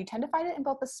said, you tend to find it in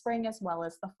both the spring as well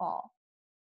as the fall.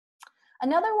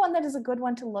 Another one that is a good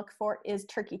one to look for is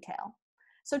turkey tail.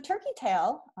 So turkey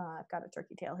tail, I've got a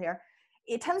turkey tail here,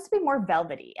 it tends to be more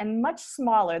velvety and much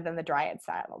smaller than the dryad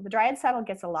saddle. The dryad saddle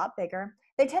gets a lot bigger.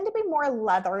 They tend to be more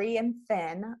leathery and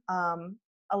thin,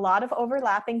 a lot of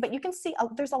overlapping, but you can see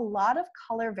there's a lot of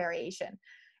color variation.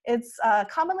 It's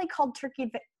commonly called turkey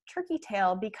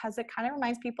tail because it kind of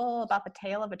reminds people about the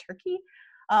tail of a turkey.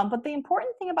 But the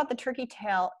important thing about the turkey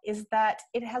tail is that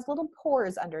it has little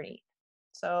pores underneath.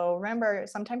 So remember,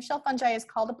 sometimes shell fungi is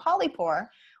called a polypore.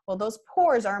 Well, those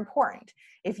pores are important.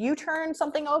 If you turn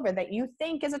something over that you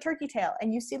think is a turkey tail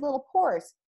and you see little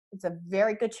pores, it's a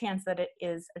very good chance that it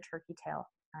is a turkey tail,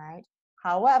 all right?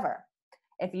 However,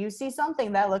 if you see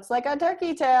something that looks like a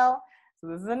turkey tail, so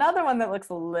this is another one that looks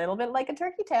a little bit like a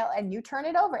turkey tail, and you turn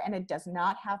it over and it does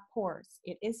not have pores,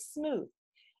 it is smooth,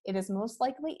 it is most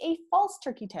likely a false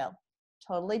turkey tail,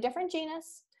 totally different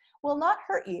genus, will not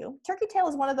hurt you. Turkey tail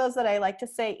is one of those that I like to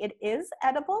say it is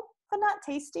edible, but not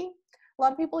tasty. A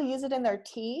lot of people use it in their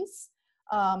teas.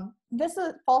 This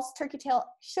is false turkey tail,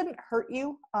 shouldn't hurt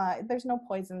you. There's no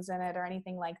poisons in it or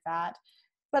anything like that,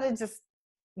 but it's just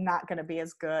not going to be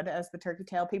as good as the turkey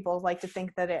tail. People like to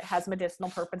think that it has medicinal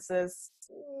purposes.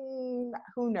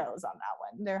 Who knows on that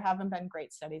one? There haven't been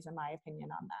great studies, in my opinion,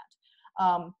 on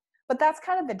that. But that's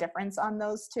kind of the difference on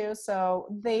those two. So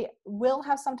they will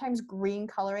have sometimes green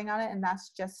coloring on it, and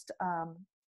that's just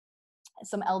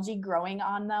some algae growing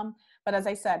on them. But as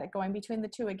I said, going between the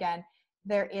two again,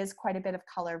 there is quite a bit of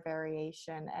color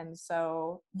variation. And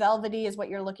so velvety is what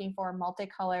you're looking for,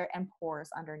 multicolor, and pores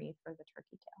underneath for the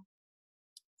turkey tail.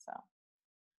 So,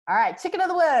 all right, chicken of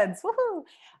the woods, woohoo!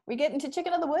 We get into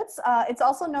chicken of the woods. It's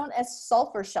also known as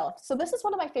sulfur shelf. So this is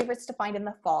one of my favorites to find in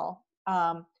the fall.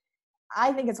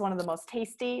 I think it's one of the most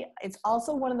tasty. It's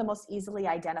also one of the most easily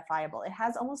identifiable. It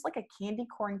has almost like a candy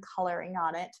corn coloring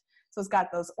on it. So it's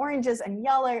got those oranges and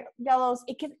yellows.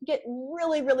 It can get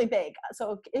really, really big.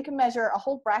 So it can measure a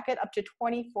whole bracket up to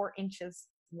 24 inches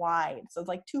wide. So it's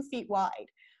like 2 feet wide.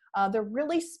 They're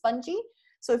really spongy.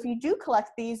 So if you do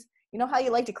collect these, you know how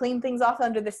you like to clean things off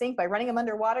under the sink by running them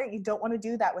under water? You don't want to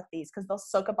do that with these because they'll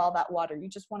soak up all that water. You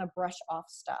just want to brush off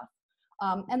stuff.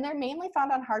 And they're mainly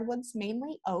found on hardwoods,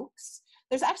 mainly oaks.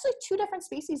 There's actually 2 different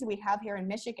species we have here in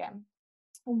Michigan.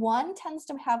 One tends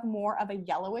to have more of a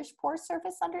yellowish pore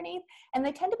surface underneath, and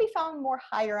they tend to be found more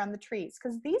higher on the trees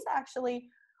because these actually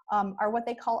are what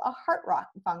they call a heart rot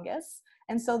fungus.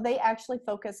 And so they actually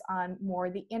focus on more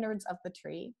the innards of the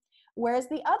tree. Whereas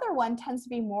the other one tends to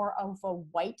be more of a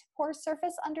white pore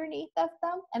surface underneath of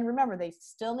them. And remember, they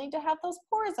still need to have those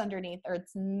pores underneath or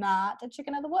it's not a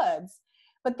chicken of the woods.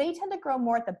 But they tend to grow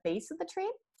more at the base of the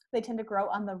tree. They tend to grow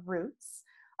on the roots.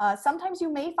 Sometimes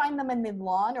you may find them in the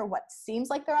lawn or what seems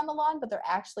like they're on the lawn, but they're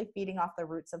actually feeding off the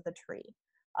roots of the tree.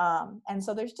 And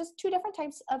so there's just 2 different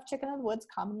types of chicken of the woods,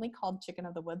 commonly called chicken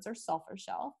of the woods or sulfur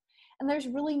shelf. And there's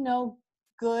really no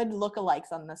good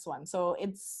lookalikes on this one. So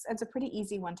it's a pretty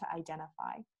easy one to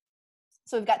identify.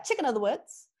 So we've got chicken of the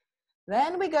woods.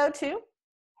 Then we go to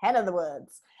hen of the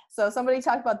woods. So somebody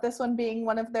talked about this one being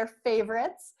one of their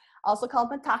favorites, also called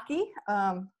mataki.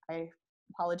 I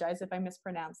apologize if I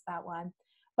mispronounced that one.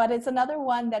 But it's another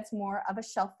one that's more of a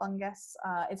shelf fungus.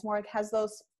 It's more, it has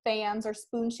those fans or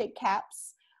spoon-shaped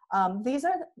caps. These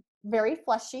are very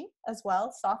fleshy as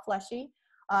well, soft fleshy.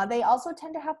 They also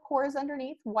tend to have pores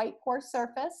underneath, white pore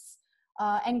surface,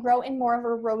 and grow in more of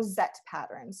a rosette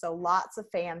pattern. So lots of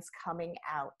fans coming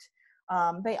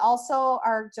out. They also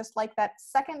are just like that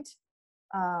second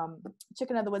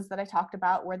chicken of the woods that I talked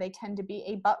about, where they tend to be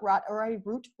a butt rot or a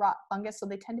root rot fungus. So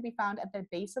they tend to be found at the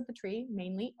base of the tree,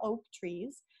 mainly oak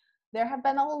trees. There have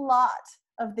been a lot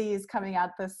of these coming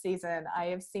out this season. I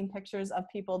have seen pictures of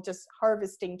people just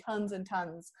harvesting tons and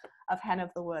tons of hen of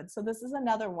the woods. So this is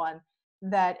another one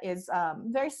that is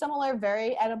very similar,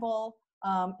 very edible,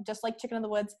 just like chicken of the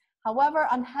woods. However,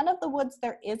 on hen of the woods,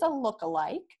 there is a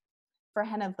look-alike for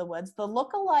hen of the woods. The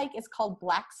look-alike is called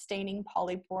black staining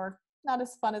polypore. Not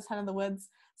as fun as hen of the woods.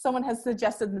 Someone has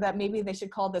suggested that maybe they should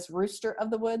call this rooster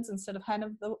of the woods instead of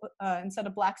instead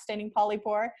of black staining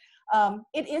polypore.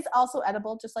 It is also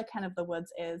edible, just like hen of the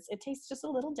woods is. It tastes just a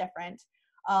little different.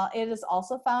 It is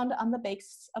also found on the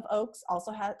base of oaks.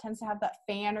 Also tends to have that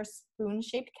fan or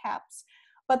spoon-shaped caps,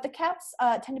 but the caps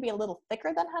tend to be a little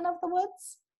thicker than hen of the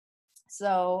woods.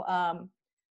 So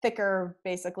thicker,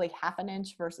 basically 1/2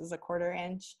 inch versus 1/4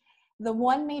 inch. The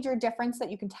one major difference that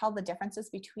you can tell the differences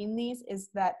between these is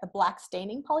that the black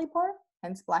staining polypore,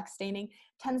 hence black staining,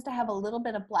 tends to have a little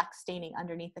bit of black staining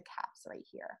underneath the caps right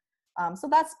here. So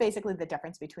that's basically the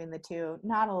difference between the 2.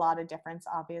 Not a lot of difference,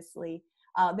 obviously.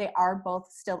 They are both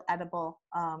still edible.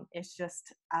 It's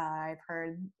just, I've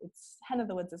heard hen of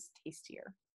the woods is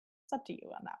tastier. It's up to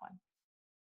you on that one.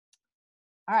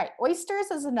 All right,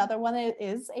 oysters is another one that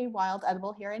is a wild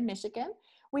edible here in Michigan.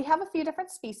 We have a few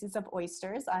different species of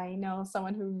oysters. I know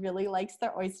someone who really likes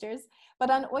their oysters, but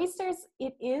on oysters,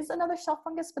 it is another shelf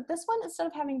fungus, but this one, instead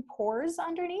of having pores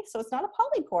underneath, so it's not a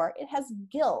polypore, it has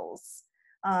gills,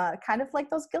 kind of like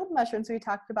those gilled mushrooms we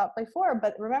talked about before.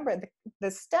 But remember,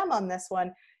 the stem on this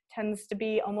one tends to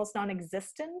be almost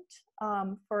non-existent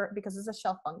because it's a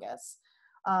shelf fungus.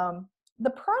 The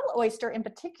pearl oyster in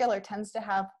particular tends to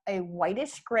have a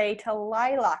whitish gray to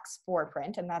lilac spore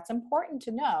print, and that's important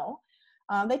to know.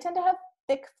 They tend to have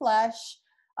thick flesh.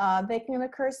 They can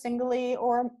occur singly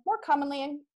or more commonly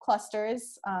in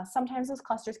clusters. Sometimes those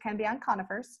clusters can be on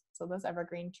conifers, so those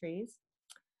evergreen trees.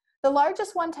 The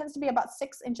largest one tends to be about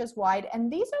 6 inches wide,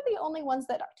 and these are the only ones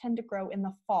that tend to grow in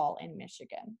the fall in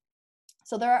Michigan.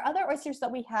 So there are other oysters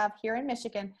that we have here in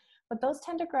Michigan, but those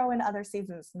tend to grow in other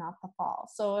seasons, not the fall.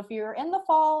 So if you're in the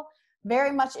fall,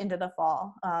 very much into the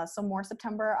fall, so more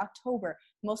September, October,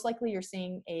 most likely you're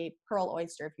seeing a pearl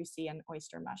oyster if you see an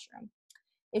oyster mushroom.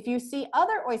 If you see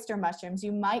other oyster mushrooms,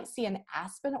 you might see an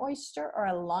aspen oyster or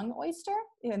a lung oyster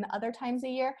in other times of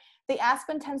year. The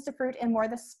aspen tends to fruit in more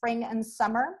the spring and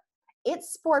summer.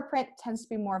 Its spore print tends to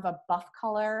be more of a buff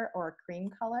color or a cream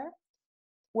color,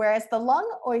 whereas the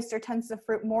lung oyster tends to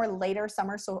fruit more later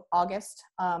summer, so August,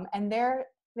 and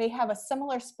they have a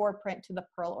similar spore print to the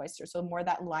pearl oyster, so more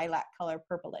that lilac color,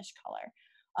 purplish color.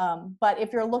 But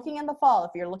if you're looking in the fall,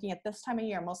 if you're looking at this time of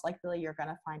year, most likely you're going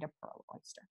to find a pearl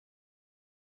oyster.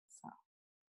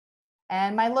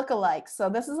 And my lookalike. So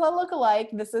this is a lookalike.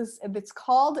 It's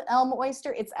called elm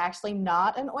oyster. It's actually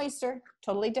not an oyster,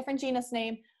 totally different genus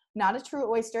name, not a true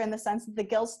oyster in the sense that the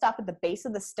gills stop at the base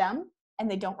of the stem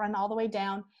and they don't run all the way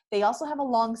down. They also have a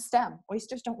long stem.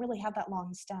 Oysters don't really have that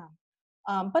long stem.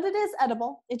 But it is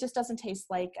edible. It just doesn't taste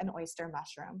like an oyster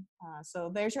mushroom. So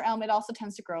there's your elm. It also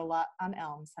tends to grow a lot on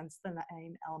elms, hence the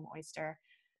name elm oyster.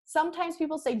 Sometimes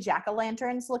people say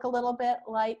jack-o'-lanterns look a little bit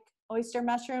like oyster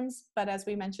mushrooms, but as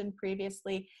we mentioned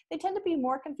previously, they tend to be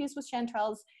more confused with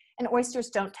chanterelles, and oysters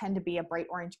don't tend to be a bright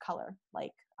orange color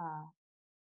like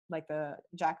the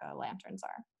jack-o'-lanterns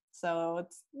are. So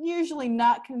it's usually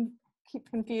not keep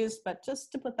confused, but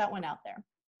just to put that one out there.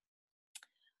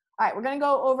 All right, we're gonna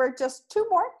go over just two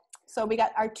more. So we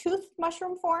got our toothed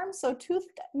mushroom form. So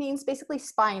toothed means basically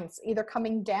spines, either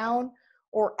coming down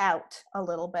or out a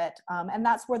little bit. And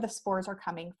that's where the spores are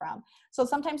coming from. So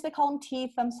sometimes they call them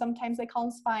teeth, sometimes they call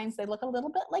them spines. They look a little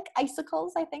bit like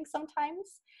icicles, I think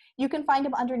sometimes. You can find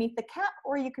them underneath the cap,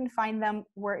 or you can find them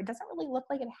where it doesn't really look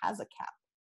like it has a cap.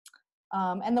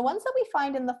 And the ones that we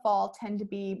find in the fall tend to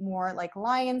be more like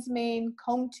lion's mane,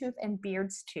 comb tooth, and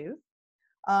beard's tooth.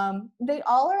 They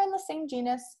all are in the same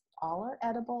genus, all are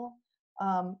edible.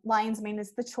 Lion's mane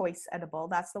is the choice edible.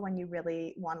 That's the one you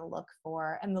really want to look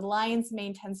for. And the lion's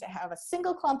mane tends to have a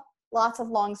single clump, lots of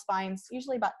long spines,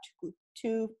 usually about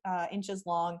two inches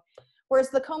long, whereas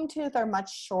the comb tooth are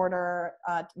much shorter,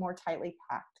 more tightly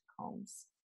packed combs.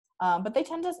 But they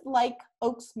tend to like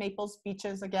oaks, maples,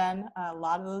 beeches, again, a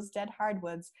lot of those dead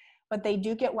hardwoods, but they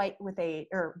do get white with age,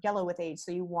 or yellow with age,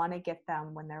 so you want to get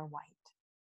them when they're white.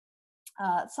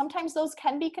 Sometimes those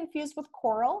can be confused with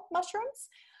coral mushrooms,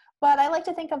 but I like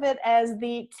to think of it as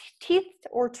the teeth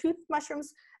or tooth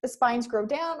mushrooms, the spines grow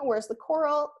down, whereas the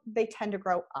coral, they tend to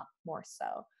grow up more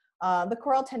so. The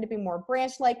coral tend to be more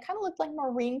branch-like, kind of look like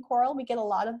marine coral. We get a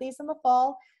lot of these in the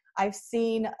fall. I've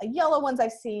seen yellow ones,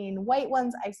 I've seen white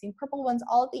ones, I've seen purple ones,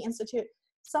 all at the Institute.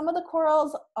 Some of the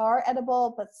corals are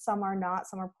edible, but some are not,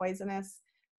 some are poisonous.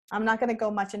 I'm not gonna go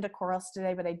much into corals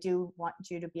today, but I do want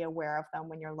you to be aware of them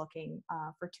when you're looking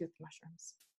for toothed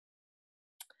mushrooms.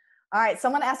 All right,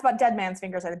 someone asked about dead man's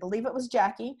fingers. I believe it was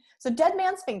Jackie. So dead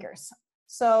man's fingers.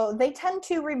 So they tend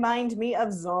to remind me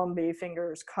of zombie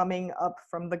fingers coming up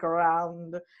from the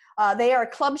ground. They are a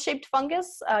club-shaped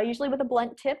fungus, usually with a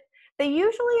blunt tip. They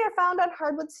usually are found on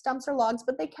hardwood stumps or logs,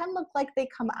 but they can look like they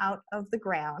come out of the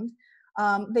ground.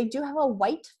 They do have a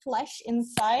white flesh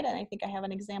inside, and I think I have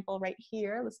an example right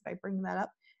here. Let's see if I bring that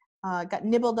up. Got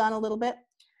nibbled on a little bit.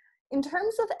 In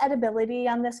terms of edibility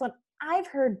on this one, I've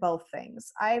heard both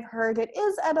things. I've heard it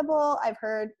is edible. I've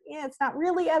heard, yeah, it's not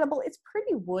really edible. It's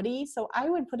pretty woody, so I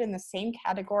would put in the same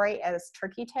category as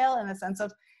turkey tail in the sense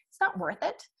of it's not worth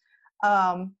it.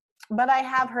 But I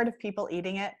have heard of people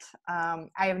eating it. I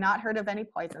have not heard of any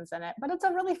poisons in it, but it's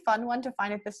a really fun one to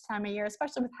find at this time of year,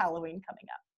 especially with Halloween coming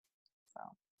up. So,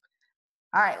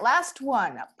 all right, last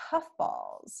one,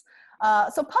 puffballs.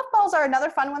 So puffballs are another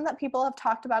fun one that people have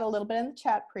talked about a little bit in the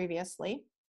chat previously.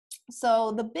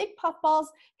 So the big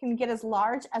puffballs can get as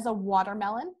large as a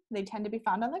watermelon. They tend to be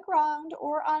found on the ground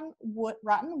or on wood,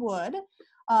 rotten wood.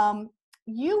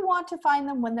 You want to find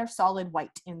them when they're solid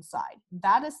white inside.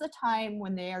 That is the time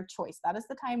when they are choice. That is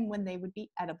the time when they would be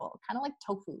edible, kind of like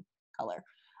tofu color.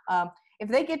 If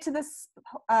they get to this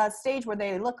stage where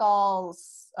they look all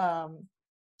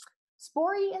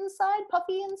spory inside,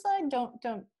 puffy inside,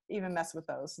 don't even mess with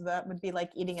those. That would be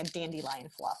like eating a dandelion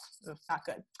fluff. Ugh, not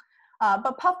good.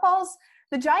 But puffballs,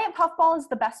 the giant puffball is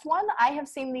the best one. I have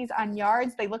seen these on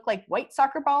yards. They look like white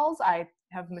soccer balls. I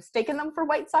have mistaken them for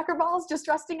white soccer balls just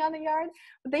resting on the yard.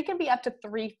 But they can be up to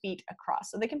 3 feet across,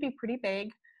 so they can be pretty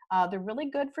big. They're really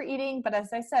good for eating, but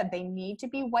as I said, they need to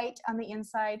be white on the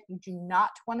inside. You do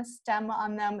not want to stem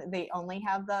on them. They only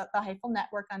have the hyphal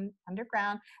network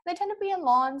underground. They tend to be in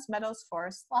lawns, meadows,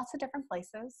 forests, lots of different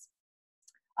places.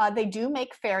 They do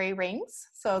make fairy rings.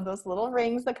 So those little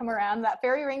rings that come around, that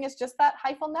fairy ring is just that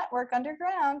hyphal network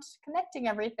underground connecting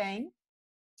everything.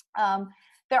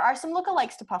 There are some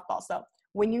lookalikes to puffballs though.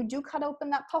 When you do cut open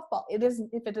that puffball, if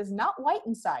it is not white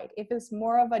inside, if it's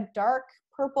more of a dark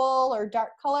purple or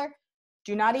dark color,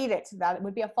 do not eat it. That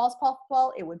would be a false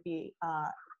puffball. It would be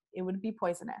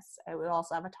poisonous. It would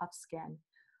also have a tough skin.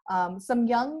 Some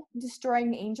young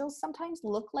destroying angels sometimes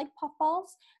look like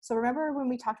puffballs. So remember when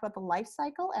we talked about the life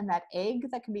cycle and that egg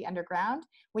that can be underground?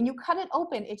 When you cut it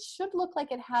open, it should look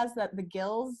like it has the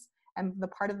gills and the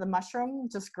part of the mushroom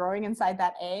just growing inside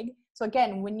that egg. So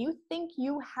again, when you think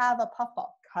you have a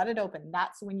puffball, cut it open.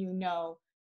 That's when you know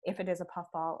if it is a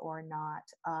puffball or not.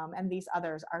 And these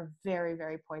others are very,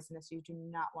 very poisonous. You do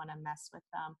not want to mess with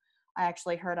them. I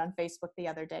actually heard on Facebook the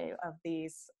other day of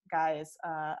these guys,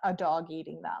 a dog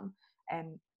eating them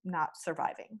and not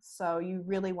surviving. So you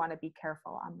really want to be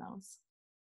careful on those.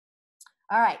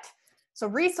 All right, so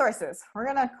resources. We're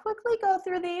gonna quickly go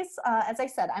through these. As I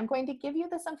said, I'm going to give you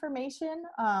this information.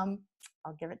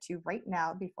 I'll give it to you right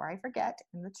now before I forget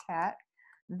in the chat.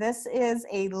 This is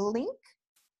a link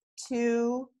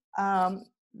to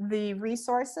the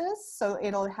resources. So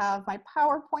it'll have my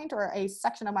PowerPoint or a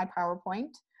section of my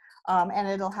PowerPoint. And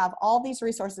it'll have all these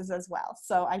resources as well.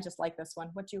 So I just like this one.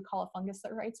 What do you call a fungus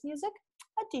that writes music?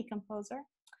 A decomposer.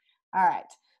 All right,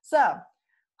 so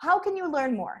how can you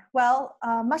learn more? Well,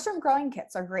 mushroom growing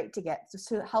kits are great to get just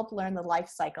to help learn the life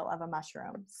cycle of a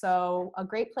mushroom. So a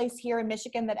great place here in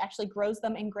Michigan that actually grows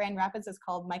them in Grand Rapids is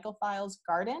called Mycophile's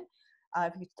Garden.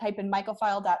 If you type in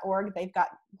mycophile.org, they've got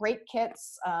great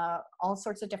kits, all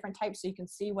sorts of different types, so you can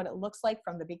see what it looks like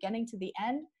from the beginning to the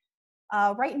end.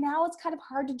 Right now, it's kind of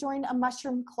hard to join a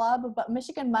mushroom club, but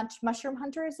Michigan Mushroom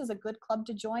Hunters is a good club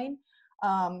to join.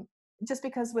 Just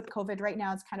because with COVID right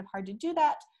now, it's kind of hard to do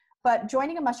that. But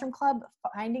joining a mushroom club,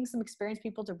 finding some experienced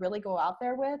people to really go out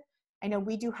there with. I know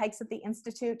we do hikes at the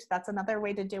Institute. That's another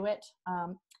way to do it.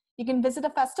 You can visit a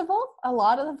festival. A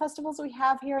lot of the festivals we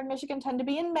have here in Michigan tend to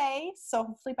be in May. So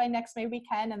hopefully by next May we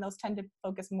can, and those tend to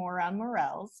focus more on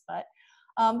morels. But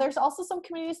there's also some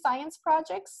community science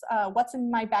projects. What's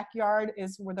in My Backyard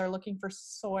is where they're looking for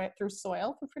soil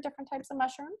for different types of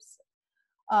mushrooms.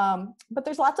 But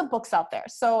there's lots of books out there.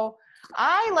 So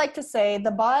I like to say the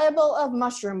Bible of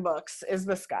mushroom books is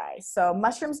this guy. So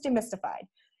Mushrooms Demystified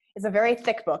is a very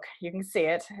thick book. You can see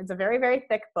it. It's a very, very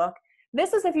thick book.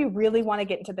 This is if you really want to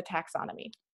get into the taxonomy.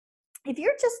 If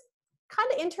you're just kind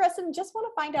of interested and just want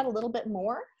to find out a little bit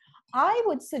more, I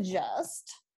would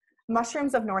suggest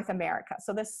Mushrooms of North America.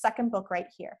 So this second book right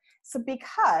here. So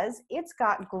because it's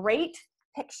got great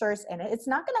pictures in it, it's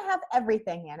not going to have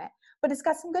everything in it, but it's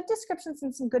got some good descriptions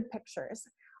and some good pictures.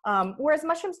 Whereas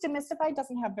Mushrooms Demystified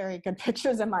doesn't have very good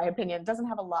pictures, in my opinion. It doesn't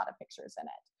have a lot of pictures in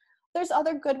it. There's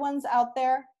other good ones out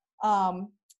there. Let's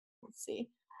see.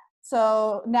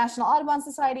 So National Audubon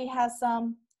Society has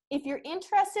some. If you're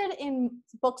interested in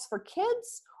books for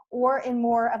kids or in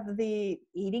more of the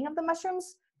eating of the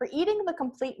mushrooms, for eating, the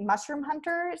Complete Mushroom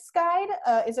Hunter's Guide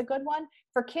is a good one.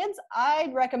 For kids,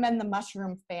 I'd recommend the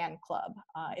Mushroom Fan Club.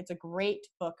 It's a great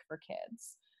book for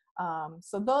kids.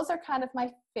 So those are kind of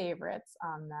my favorites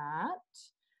on that.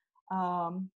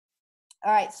 All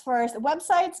right, as far as the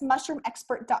websites,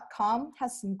 mushroomexpert.com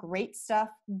has some great stuff,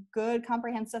 good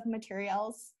comprehensive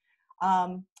materials.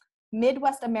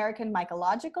 Midwest American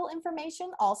Mycological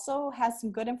Information also has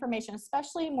some good information,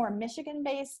 especially more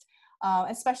Michigan-based,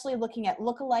 especially looking at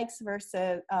lookalikes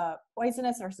versus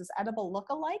poisonous versus edible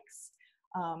lookalikes.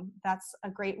 That's a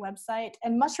great website.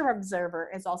 And Mushroom Observer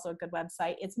is also a good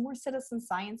website. It's more citizen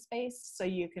science-based, so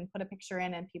you can put a picture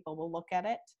in and people will look at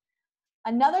it.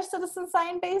 Another citizen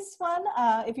science-based one,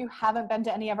 if you haven't been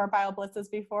to any of our BioBlitzes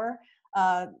before,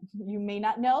 you may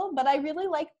not know, but I really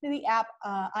like the app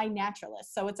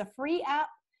iNaturalist. So it's a free app.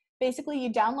 Basically,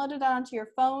 you download it onto your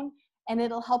phone, and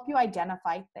it'll help you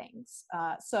identify things.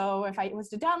 So if I was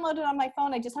to download it on my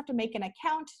phone, I just have to make an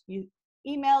account,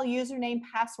 email, username,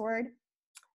 password,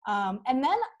 and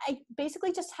then I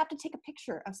basically just have to take a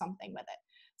picture of something with it.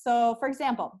 So for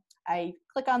example, I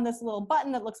click on this little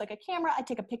button that looks like a camera. I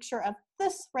take a picture of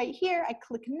this right here. I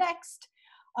click next.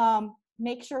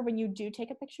 Make sure when you do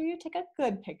take a picture, you take a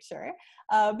good picture.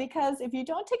 Because if you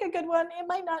don't take a good one, it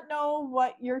might not know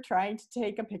what you're trying to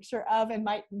take a picture of and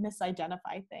might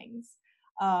misidentify things.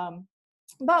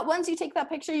 But once you take that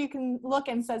picture, you can look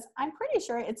and says, I'm pretty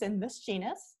sure it's in this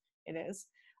genus. It is.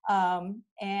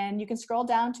 And you can scroll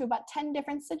down to about 10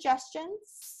 different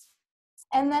suggestions.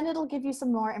 And then it'll give you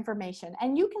some more information.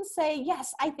 And you can say,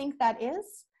 yes, I think that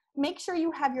is. Make sure you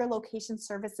have your location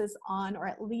services on, or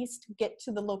at least get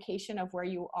to the location of where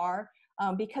you are,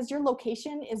 because your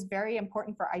location is very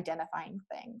important for identifying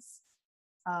things.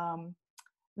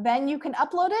 Then you can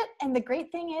upload it. And the great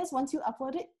thing is, once you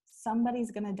upload it,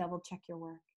 somebody's going to double check your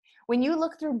work. When you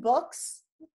look through books,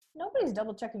 nobody's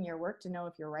double checking your work to know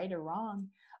if you're right or wrong.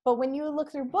 But when you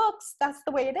look through books, that's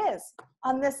the way it is.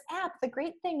 On this app, the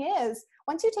great thing is,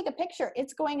 once you take a picture,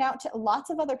 it's going out to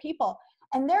lots of other people.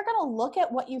 And they're going to look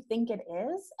at what you think it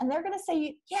is. And they're going to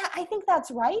say, yeah, I think that's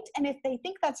right. And if they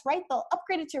think that's right, they'll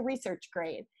upgrade it to research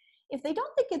grade. If they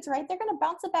don't think it's right, they're going to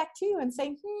bounce it back to you and say,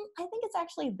 I think it's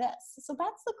actually this. So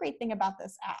that's the great thing about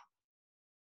this app.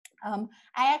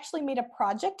 I actually made a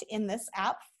project in this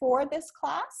app for this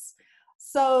class.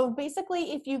 So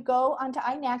basically, if you go onto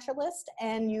iNaturalist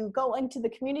and you go into the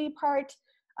community part,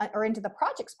 or into the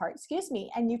projects part, excuse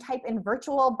me, and you type in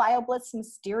virtual BioBlitz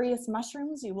mysterious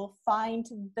mushrooms, you will find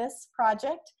this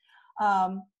project.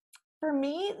 For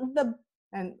me,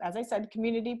 and as I said,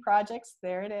 community projects,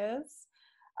 there it is.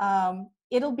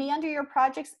 It'll be under your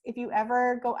projects. If you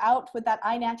ever go out with that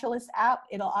iNaturalist app,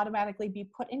 it'll automatically be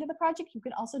put into the project. You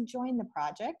can also join the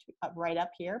project right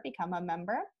up here, become a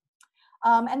member.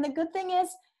 And the good thing is,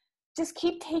 just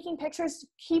keep taking pictures,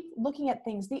 keep looking at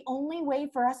things. The only way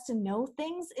for us to know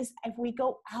things is if we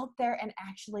go out there and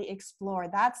actually explore.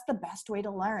 That's the best way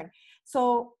to learn.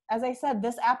 So as I said,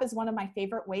 this app is one of my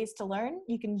favorite ways to learn.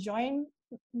 You can join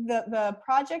the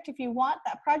project if you want.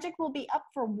 That project will be up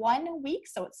for 1 week,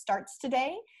 so it starts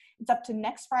today. It's up to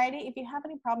next Friday. If you have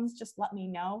any problems, just let me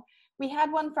know. We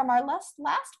had one from our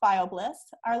last BioBlitz.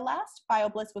 Our last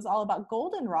BioBlitz was all about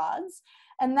goldenrods.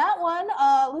 And that one,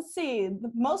 let's see,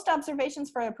 the most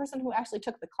observations for a person who actually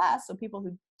took the class, so people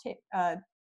who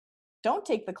don't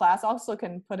take the class also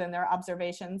can put in their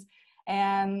observations.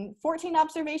 And 14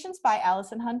 observations by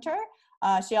Allison Hunter.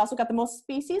 She also got the most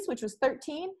species, which was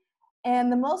 13.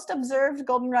 And the most observed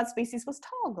goldenrod species was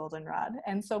tall goldenrod.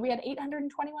 And so we had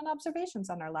 821 observations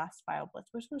on our last BioBlitz,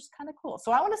 which was kind of cool.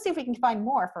 So I want to see if we can find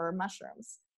more for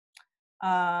mushrooms.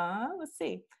 Let's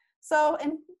see. So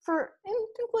in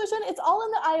conclusion, it's all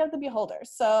in the eye of the beholder.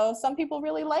 So some people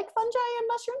really like fungi and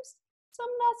mushrooms, some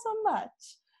not so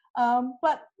much.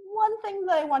 But one thing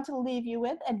that I want to leave you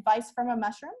with, advice from a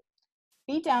mushroom: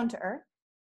 be down to earth,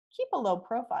 keep a low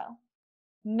profile,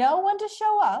 know when to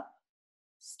show up,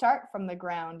 start from the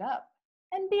ground up,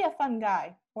 and be a fun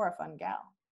guy or a fun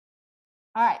gal.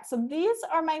 All right, so these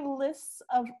are my lists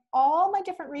of all my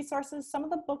different resources, some of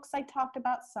the books I talked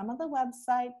about, some of the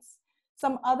websites,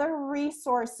 some other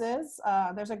resources.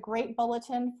 There's a great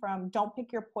bulletin from Don't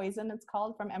Pick Your Poison, it's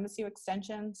called, from MSU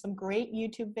Extension, some great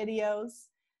YouTube videos.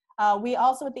 We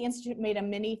also at the Institute made a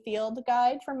mini field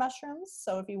guide for mushrooms,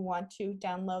 so if you want to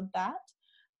download that.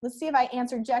 Let's see if I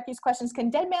answered Jackie's questions. Can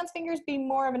dead man's fingers be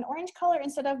more of an orange color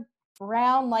instead of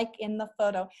brown like in the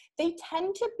photo? They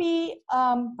tend to be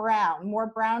brown, more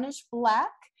brownish black.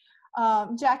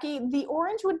 Jackie, the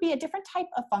orange would be a different type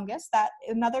of fungus,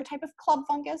 another type of club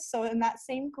fungus, so in that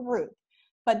same group.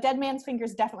 But dead man's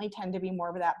fingers definitely tend to be more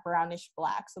of that brownish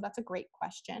black, so that's a great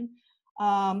question.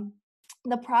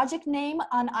 The project name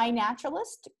on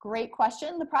iNaturalist, great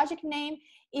question. The project name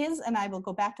is, and I will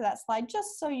go back to that slide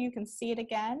just so you can see it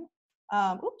again.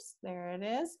 Oops, there it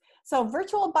is. So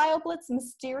Virtual BioBlitz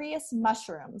Mysterious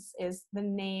Mushrooms is the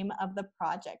name of the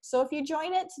project. So if you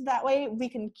join it, that way we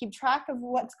can keep track of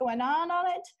what's going on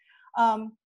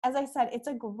it. As I said, it's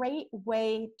a great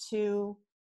way to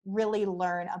really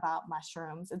learn about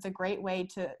mushrooms. It's a great way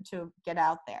to get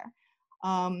out there.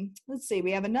 Let's see,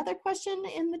 we have another question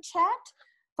in the chat.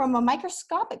 From a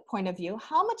microscopic point of view,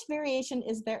 how much variation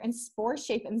is there in spore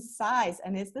shape and size,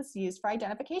 and is this used for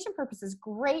identification purposes?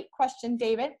 Great question,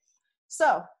 David.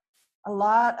 So a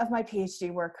lot of my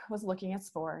PhD work was looking at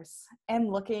spores and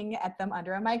looking at them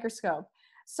under a microscope.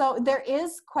 So there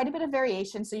is quite a bit of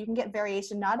variation. So you can get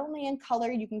variation not only in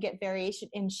color, you can get variation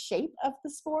in shape of the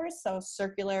spores, so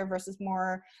circular versus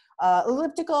more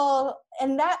elliptical,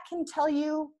 and that can tell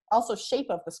you also shape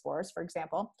of the spores, for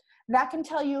example. That can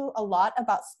tell you a lot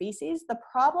about species. The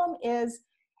problem is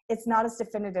it's not as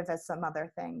definitive as some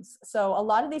other things. So a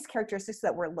lot of these characteristics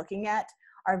that we're looking at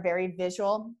are very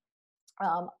visual.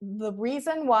 The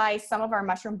reason why some of our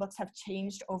mushroom books have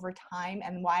changed over time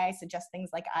and why I suggest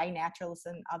things like iNaturalist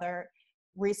and other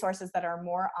resources that are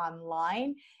more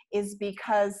online is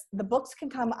because the books can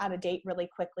come out of date really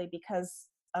quickly because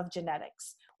of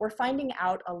genetics. We're finding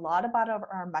out a lot about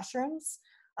our mushrooms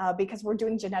because we're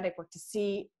doing genetic work to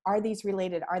see, are these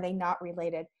related? Are they not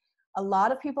related? A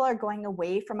lot of people are going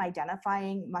away from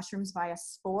identifying mushrooms via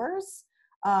spores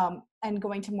and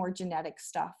going to more genetic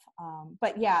stuff.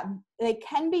 But yeah, they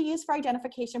can be used for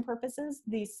identification purposes.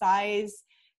 The size,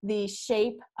 the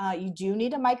shape, you do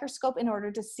need a microscope in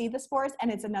order to see the spores, and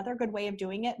it's another good way of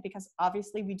doing it because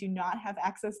obviously we do not have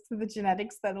access to the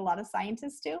genetics that a lot of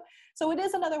scientists do. So it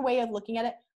is another way of looking at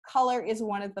it. Color is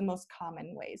one of the most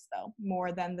common ways though,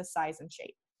 more than the size and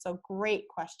shape. So great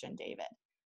question, David.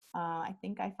 I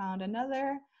think I found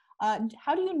another.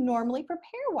 How do you normally prepare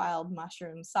wild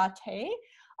mushrooms? Saute?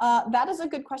 That is a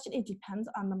good question. It depends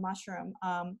on the mushroom.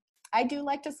 I do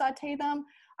like to saute them.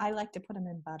 I like to put them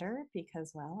in butter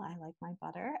because, well, I like my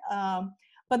butter.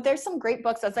 But there's some great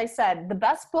books. As I said, the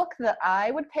best book that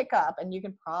I would pick up, and you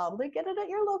can probably get it at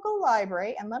your local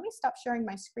library, and let me stop sharing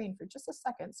my screen for just a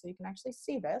second so you can actually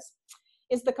see this,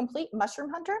 is The Complete Mushroom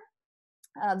Hunter.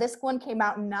 This one came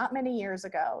out not many years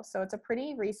ago, so it's a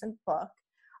pretty recent book.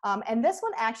 And this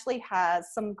one actually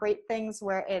has some great things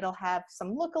where it'll have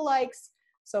some lookalikes.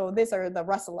 So these are the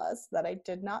russellas that I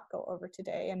did not go over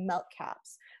today, and melt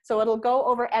caps. So it'll go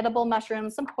over edible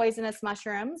mushrooms, some poisonous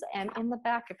mushrooms, and in the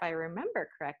back, if I remember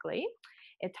correctly,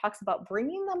 it talks about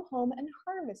bringing them home and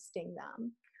harvesting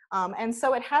them. And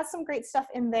so it has some great stuff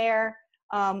in there,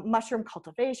 mushroom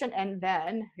cultivation, and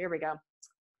then, here we go,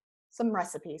 some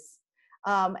recipes.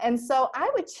 And so I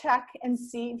would check and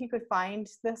see if you could find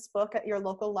this book at your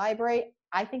local library.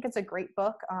 I think it's a great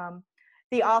book.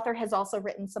 The author has also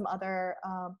written some other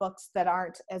books that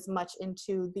aren't as much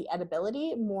into the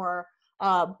edibility, more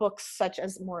books such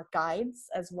as more guides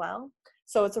as well.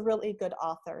 So it's a really good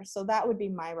author. So that would be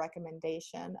my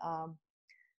recommendation.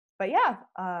 But yeah,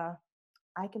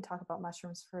 I can talk about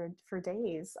mushrooms for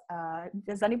days.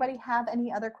 Does anybody have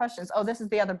any other questions? Oh, this is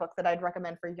the other book that I'd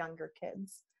recommend for younger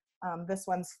kids. This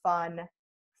one's fun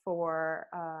for,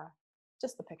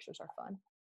 just the pictures are fun.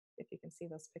 If you can see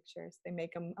those pictures, they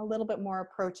make them a little bit more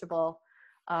approachable.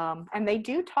 And they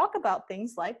do talk about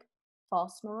things like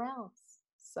false morals.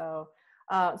 So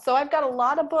I've got a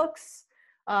lot of books.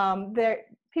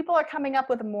 People are coming up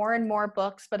with more and more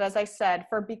books, but as I said,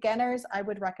 for beginners, I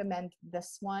would recommend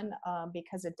this one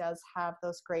because it does have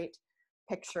those great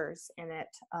pictures in it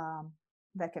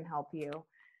that can help you.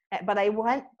 But I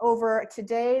went over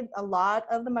today, a lot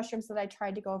of the mushrooms that I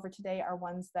tried to go over today are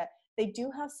ones that they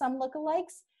do have some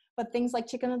lookalikes, but things like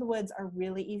chicken of the woods are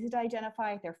really easy to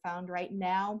identify. They're found right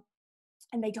now,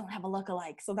 and they don't have a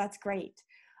lookalike, so that's great.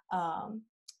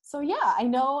 So yeah, I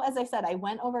know, as I said, I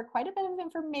went over quite a bit of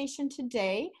information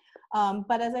today,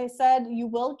 but as I said, you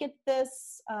will get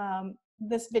this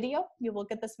this video. You will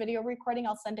get this video recording.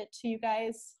 I'll send it to you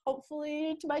guys,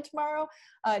 hopefully by tomorrow.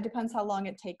 It depends how long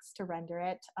it takes to render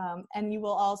it. And you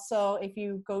will also, if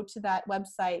you go to that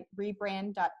website,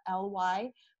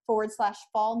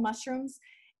 rebrand.ly/fall mushrooms,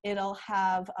 it'll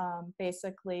have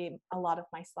basically a lot of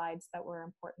my slides that were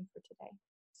important for today.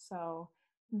 So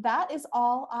that is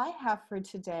all I have for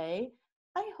today.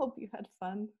 I hope you had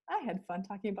fun. I had fun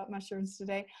talking about mushrooms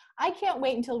today. I can't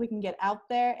wait until we can get out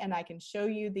there and I can show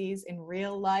you these in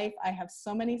real life. I have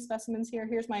so many specimens here.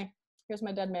 Here's my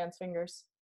dead man's fingers,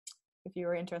 if you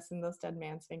were interested in those dead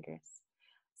man's fingers.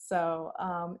 So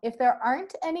if there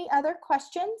aren't any other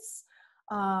questions,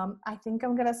 I think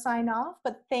I'm gonna sign off,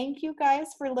 but thank you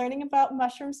guys for learning about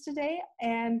mushrooms today,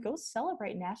 and go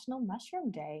celebrate National Mushroom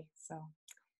Day. So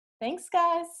thanks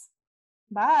guys,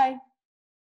 bye.